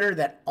center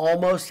that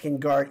almost can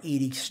guard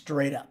Edie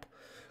straight up.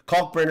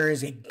 Kalkbrenner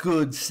is a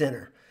good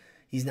center.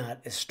 He's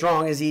not as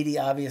strong as Edie,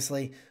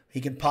 obviously.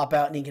 He can pop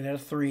out and he can hit a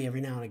three every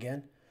now and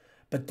again.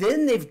 But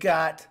then they've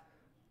got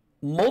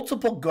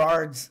multiple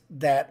guards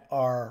that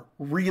are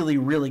really,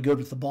 really good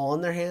with the ball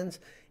in their hands,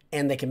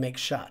 and they can make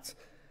shots.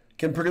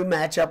 Can Purdue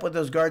match up with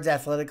those guards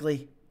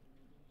athletically?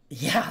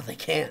 Yeah, they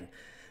can.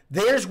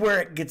 There's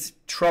where it gets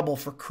trouble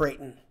for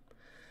Creighton.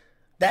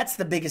 That's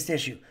the biggest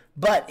issue.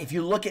 But if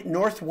you look at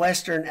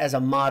Northwestern as a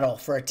model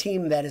for a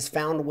team that has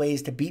found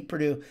ways to beat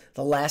Purdue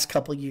the last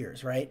couple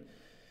years, right?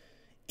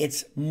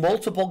 It's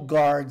multiple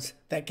guards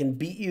that can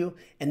beat you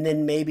and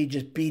then maybe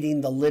just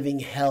beating the living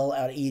hell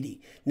out of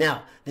Edie.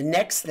 Now, the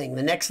next thing,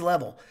 the next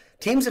level,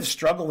 teams have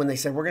struggled when they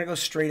said, we're going to go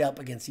straight up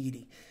against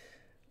Edie.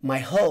 My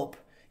hope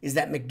is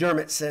that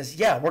McDermott says,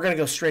 yeah, we're going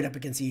to go straight up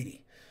against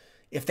Edie.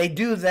 If they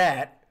do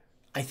that,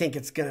 I think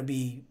it's going to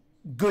be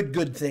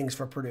good things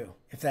for Purdue,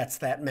 if that's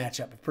that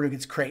matchup. If Purdue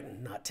gets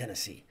Creighton, not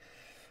Tennessee.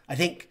 I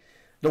think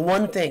the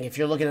one thing, if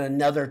you're looking at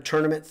another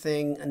tournament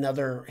thing,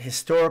 another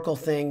historical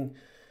thing,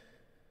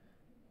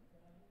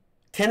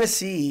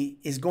 Tennessee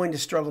is going to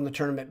struggle in the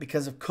tournament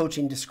because of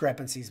coaching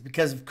discrepancies,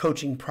 because of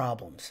coaching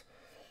problems.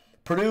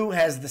 Purdue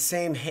has the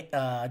same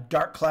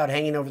dark cloud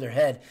hanging over their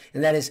head,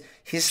 and that is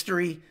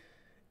history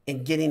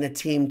and getting a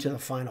team to the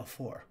Final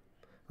Four,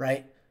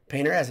 right?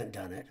 Painter hasn't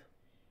done it.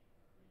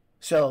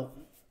 So,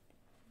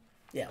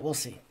 yeah, we'll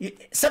see.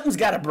 Something's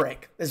got to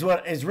break is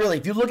what is really,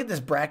 if you look at this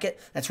bracket,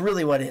 that's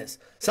really what it is.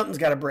 Something's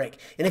got to break.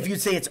 And if you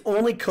say it's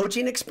only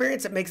coaching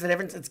experience that makes the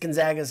difference, it's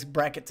Gonzaga's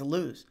bracket to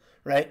lose,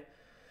 right?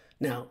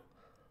 Now,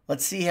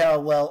 let's see how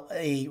well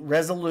a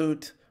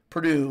resolute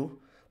Purdue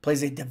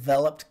plays a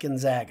developed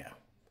Gonzaga.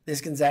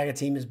 This Gonzaga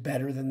team is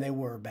better than they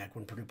were back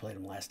when Purdue played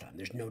them last time.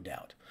 There's no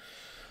doubt.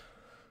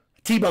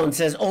 T-Bone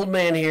says, old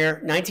man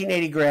here,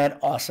 1980 grad,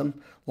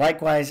 awesome.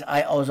 Likewise,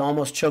 I was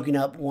almost choking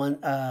up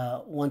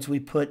once we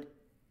put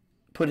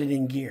it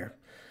in gear.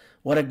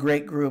 What a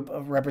great group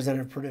of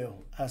Representative Purdue.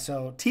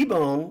 So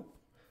T-Bone,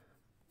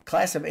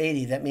 class of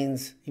 80, that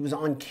means he was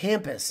on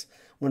campus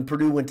when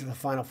Purdue went to the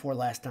Final Four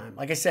last time.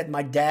 Like I said,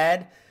 my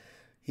dad,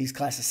 he's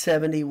class of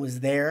 70,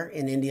 was there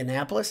in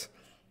Indianapolis.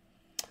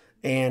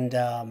 And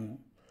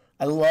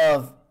I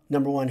love,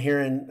 number one,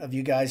 hearing of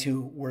you guys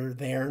who were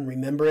there and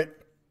remember it.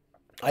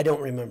 I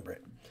don't remember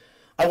it.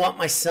 I want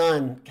my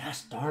son,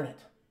 gosh darn it.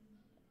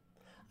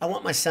 I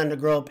want my son to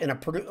grow up in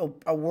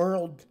a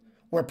world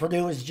where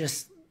Purdue is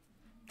just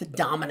the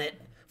dominant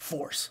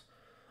force.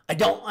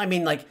 When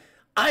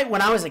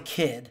I was a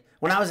kid,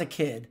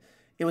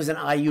 it was an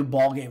IU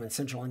ball game in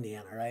Central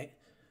Indiana, right?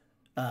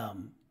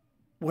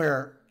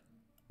 Where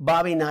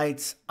Bobby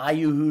Knight's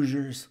IU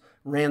Hoosiers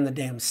ran the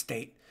damn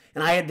state.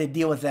 And I had to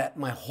deal with that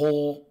my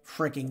whole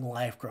freaking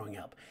life growing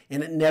up.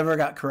 And it never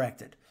got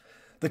corrected.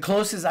 The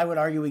closest I would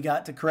argue we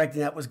got to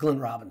correcting that was Glenn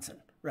Robinson,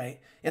 right?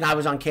 And I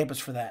was on campus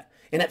for that.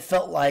 And it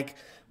felt like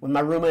when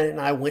my roommate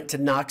and I went to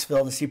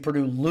Knoxville to see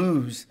Purdue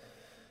lose,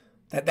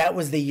 that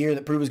was the year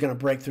that Purdue was going to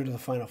break through to the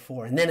Final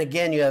Four. And then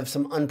again, you have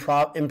some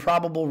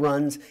improbable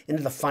runs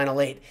into the Final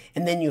Eight.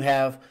 And then you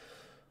have,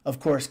 of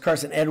course,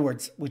 Carson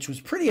Edwards, which was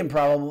pretty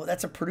improbable.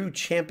 That's a Purdue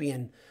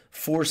champion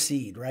 4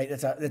 seed, right?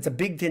 That's a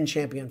Big Ten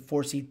champion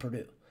 4 seed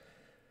Purdue.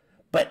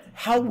 But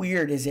how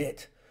weird is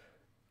it?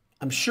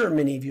 I'm sure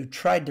many of you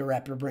tried to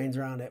wrap your brains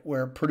around it,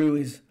 where Purdue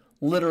is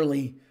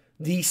literally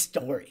the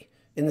story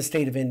in the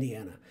state of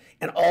Indiana.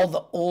 And all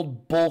the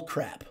old bull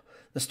crap,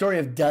 the story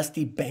of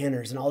dusty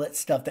banners and all that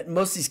stuff that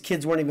most of these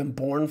kids weren't even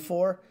born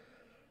for.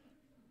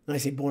 When I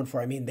say born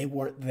for, I mean they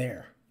weren't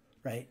there,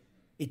 right?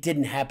 It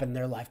didn't happen in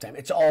their lifetime.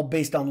 It's all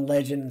based on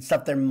legend and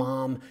stuff their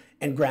mom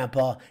and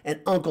grandpa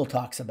and uncle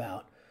talks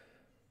about.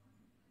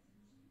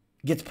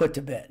 Gets put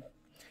to bed.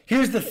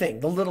 Here's the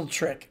thing, the little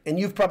trick, and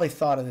you've probably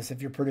thought of this if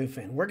you're a Purdue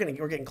fan. We're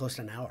getting close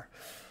to an hour.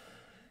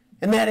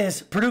 And that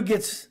is, Purdue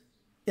gets,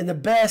 in the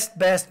best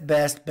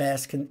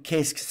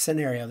case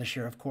scenario this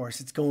year, of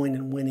course, it's going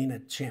and winning a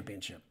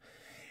championship.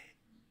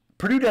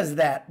 Purdue does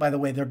that, by the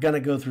way, they're going to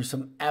go through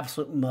some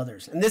absolute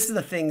mothers. And this is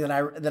the thing that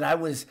I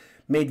was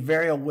made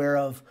very aware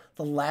of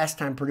the last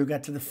time Purdue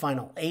got to the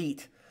Final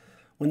Eight,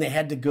 when they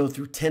had to go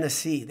through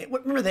Tennessee.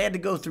 Remember, they had to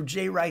go through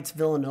Jay Wright's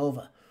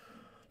Villanova.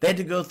 They had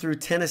to go through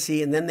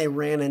Tennessee, and then they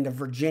ran into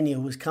Virginia,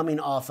 who was coming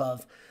off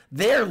of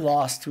their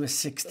loss to a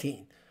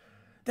 16.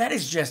 That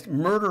is just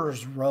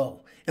murderer's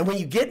row. And when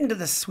you get into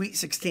the Sweet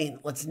 16,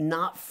 let's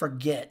not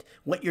forget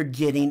what you're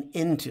getting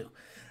into.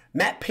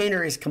 Matt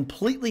Painter is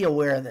completely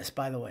aware of this,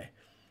 by the way,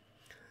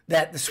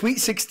 that the Sweet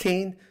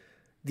 16,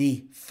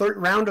 the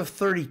round of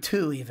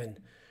 32 even,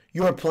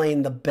 you're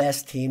playing the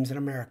best teams in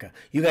America.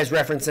 You guys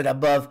reference it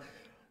above.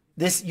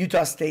 This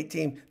Utah State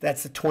team,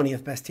 that's the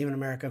 20th best team in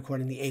America,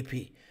 according to the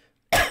AP.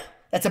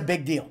 That's a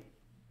big deal.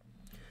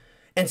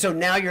 And so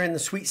now you're in the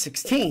Sweet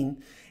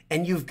 16,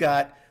 and you've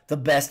got the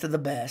best of the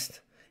best,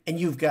 and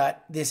you've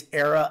got this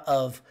era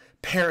of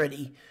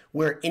parity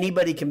where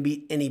anybody can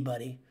beat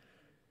anybody.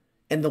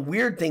 And the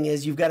weird thing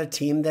is you've got a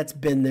team that's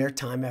been there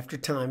time after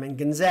time, and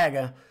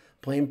Gonzaga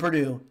playing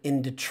Purdue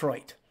in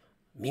Detroit,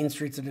 mean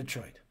streets of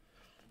Detroit.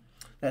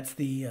 That's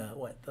the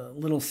the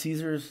Little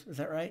Caesars, is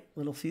that right?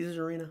 Little Caesars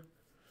Arena.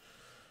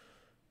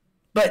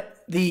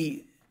 But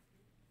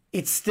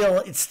it's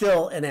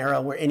still an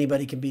era where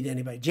anybody can beat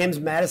anybody. James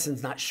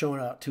Madison's not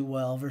showing up too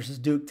well versus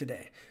Duke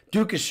today.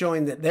 Duke is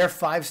showing that their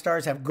 5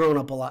 stars have grown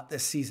up a lot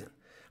this season.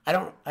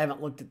 I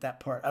haven't looked at that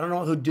part. I don't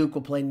know who Duke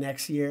will play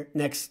next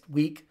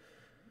week.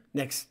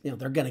 They're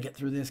going to get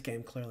through this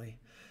game clearly.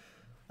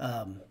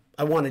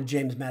 I wanted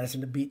James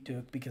Madison to beat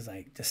Duke because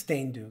I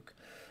disdain Duke.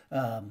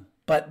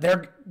 But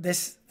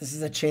this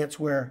is a chance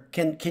where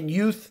can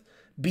youth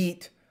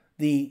beat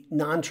the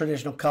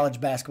non-traditional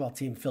college basketball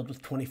team filled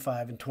with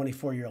 25 and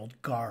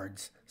 24-year-old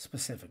guards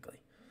specifically?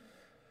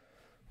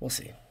 We'll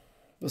see.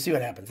 We'll see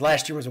what happens.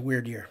 Last year was a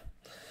weird year.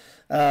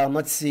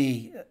 Let's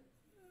see.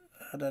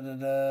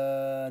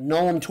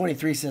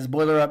 Nolan23 says,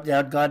 Boiler up,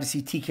 Dad. Glad to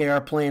see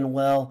TKR playing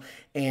well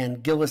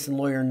and Gillis and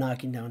Lawyer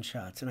knocking down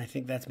shots. And I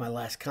think that's my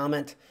last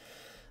comment.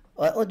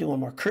 Let's do one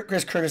more.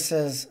 Chris Curtis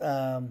says,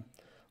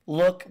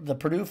 look, the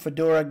Purdue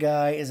Fedora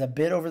guy is a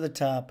bit over the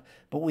top,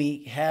 but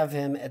we have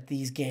him at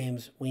these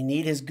games. We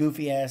need his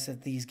goofy ass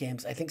at these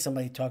games. I think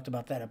somebody talked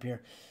about that up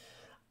here.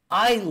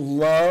 I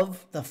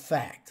love the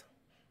fact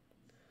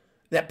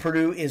that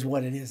Purdue is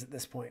what it is at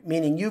this point.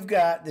 Meaning you've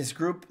got this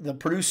group, the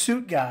Purdue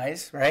suit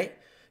guys, right?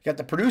 You got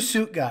the Purdue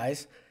suit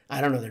guys. I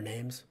don't know their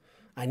names.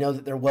 I know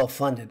that they're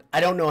well-funded. I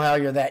don't know how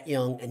you're that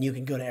young and you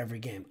can go to every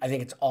game. I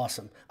think it's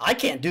awesome. I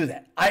can't do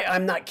that.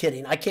 I'm not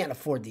kidding. I can't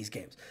afford these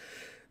games.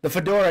 The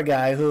Fedora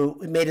guy who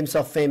made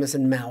himself famous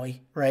in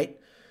Maui, right?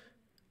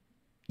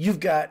 You've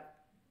got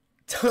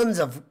tons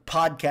of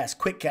podcasts,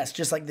 quickcasts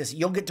just like this.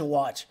 You'll get to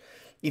watch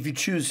if you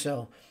choose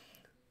so.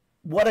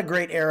 What a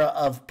great era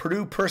of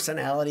Purdue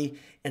personality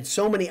and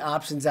so many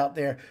options out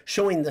there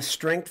showing the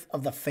strength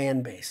of the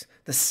fan base,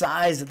 the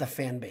size of the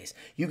fan base.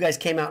 You guys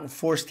came out in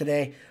force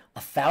today,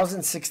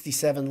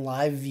 1,067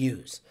 live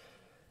views.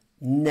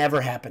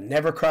 Never happened.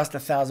 Never crossed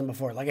 1,000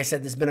 before. Like I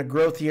said, there's been a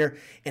growth here,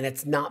 and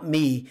it's not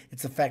me.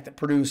 It's the fact that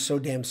Purdue is so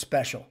damn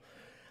special.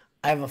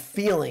 I have a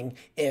feeling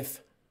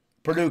if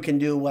Purdue can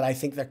do what I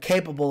think they're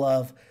capable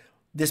of,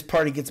 this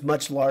party gets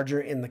much larger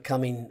in the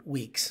coming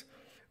weeks.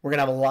 We're going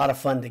to have a lot of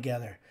fun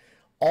together.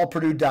 All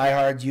Purdue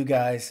diehards, you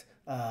guys,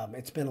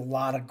 it's been a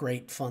lot of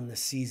great fun this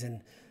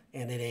season,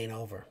 and it ain't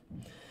over.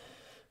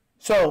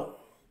 So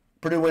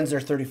Purdue wins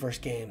their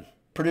 31st game.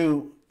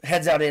 Purdue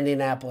heads out to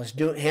Indianapolis,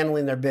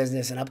 handling their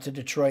business, and up to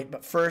Detroit.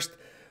 But first,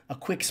 a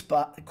quick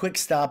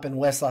stop in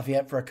West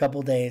Lafayette for a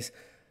couple days.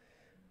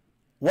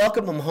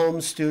 Welcome them home,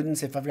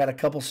 students. If I've got a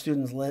couple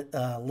students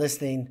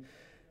listening,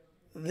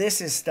 this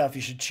is stuff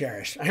you should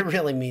cherish. I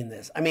really mean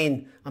this. I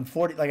mean, I'm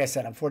 40. Like I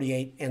said, I'm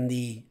 48, and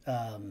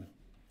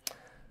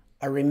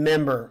I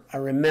remember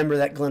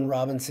that Glenn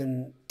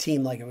Robinson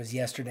team like it was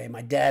yesterday.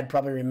 My dad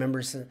probably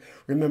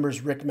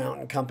remembers Rick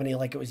Mountain Company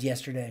like it was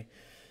yesterday,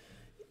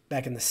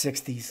 back in the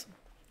 60s.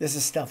 This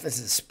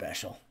is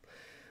special.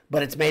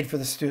 But it's made for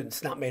the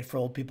students, not made for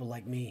old people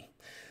like me.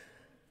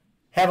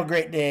 Have a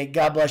great day.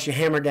 God bless you.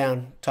 Hammer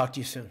down. Talk to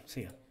you soon.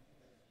 See ya.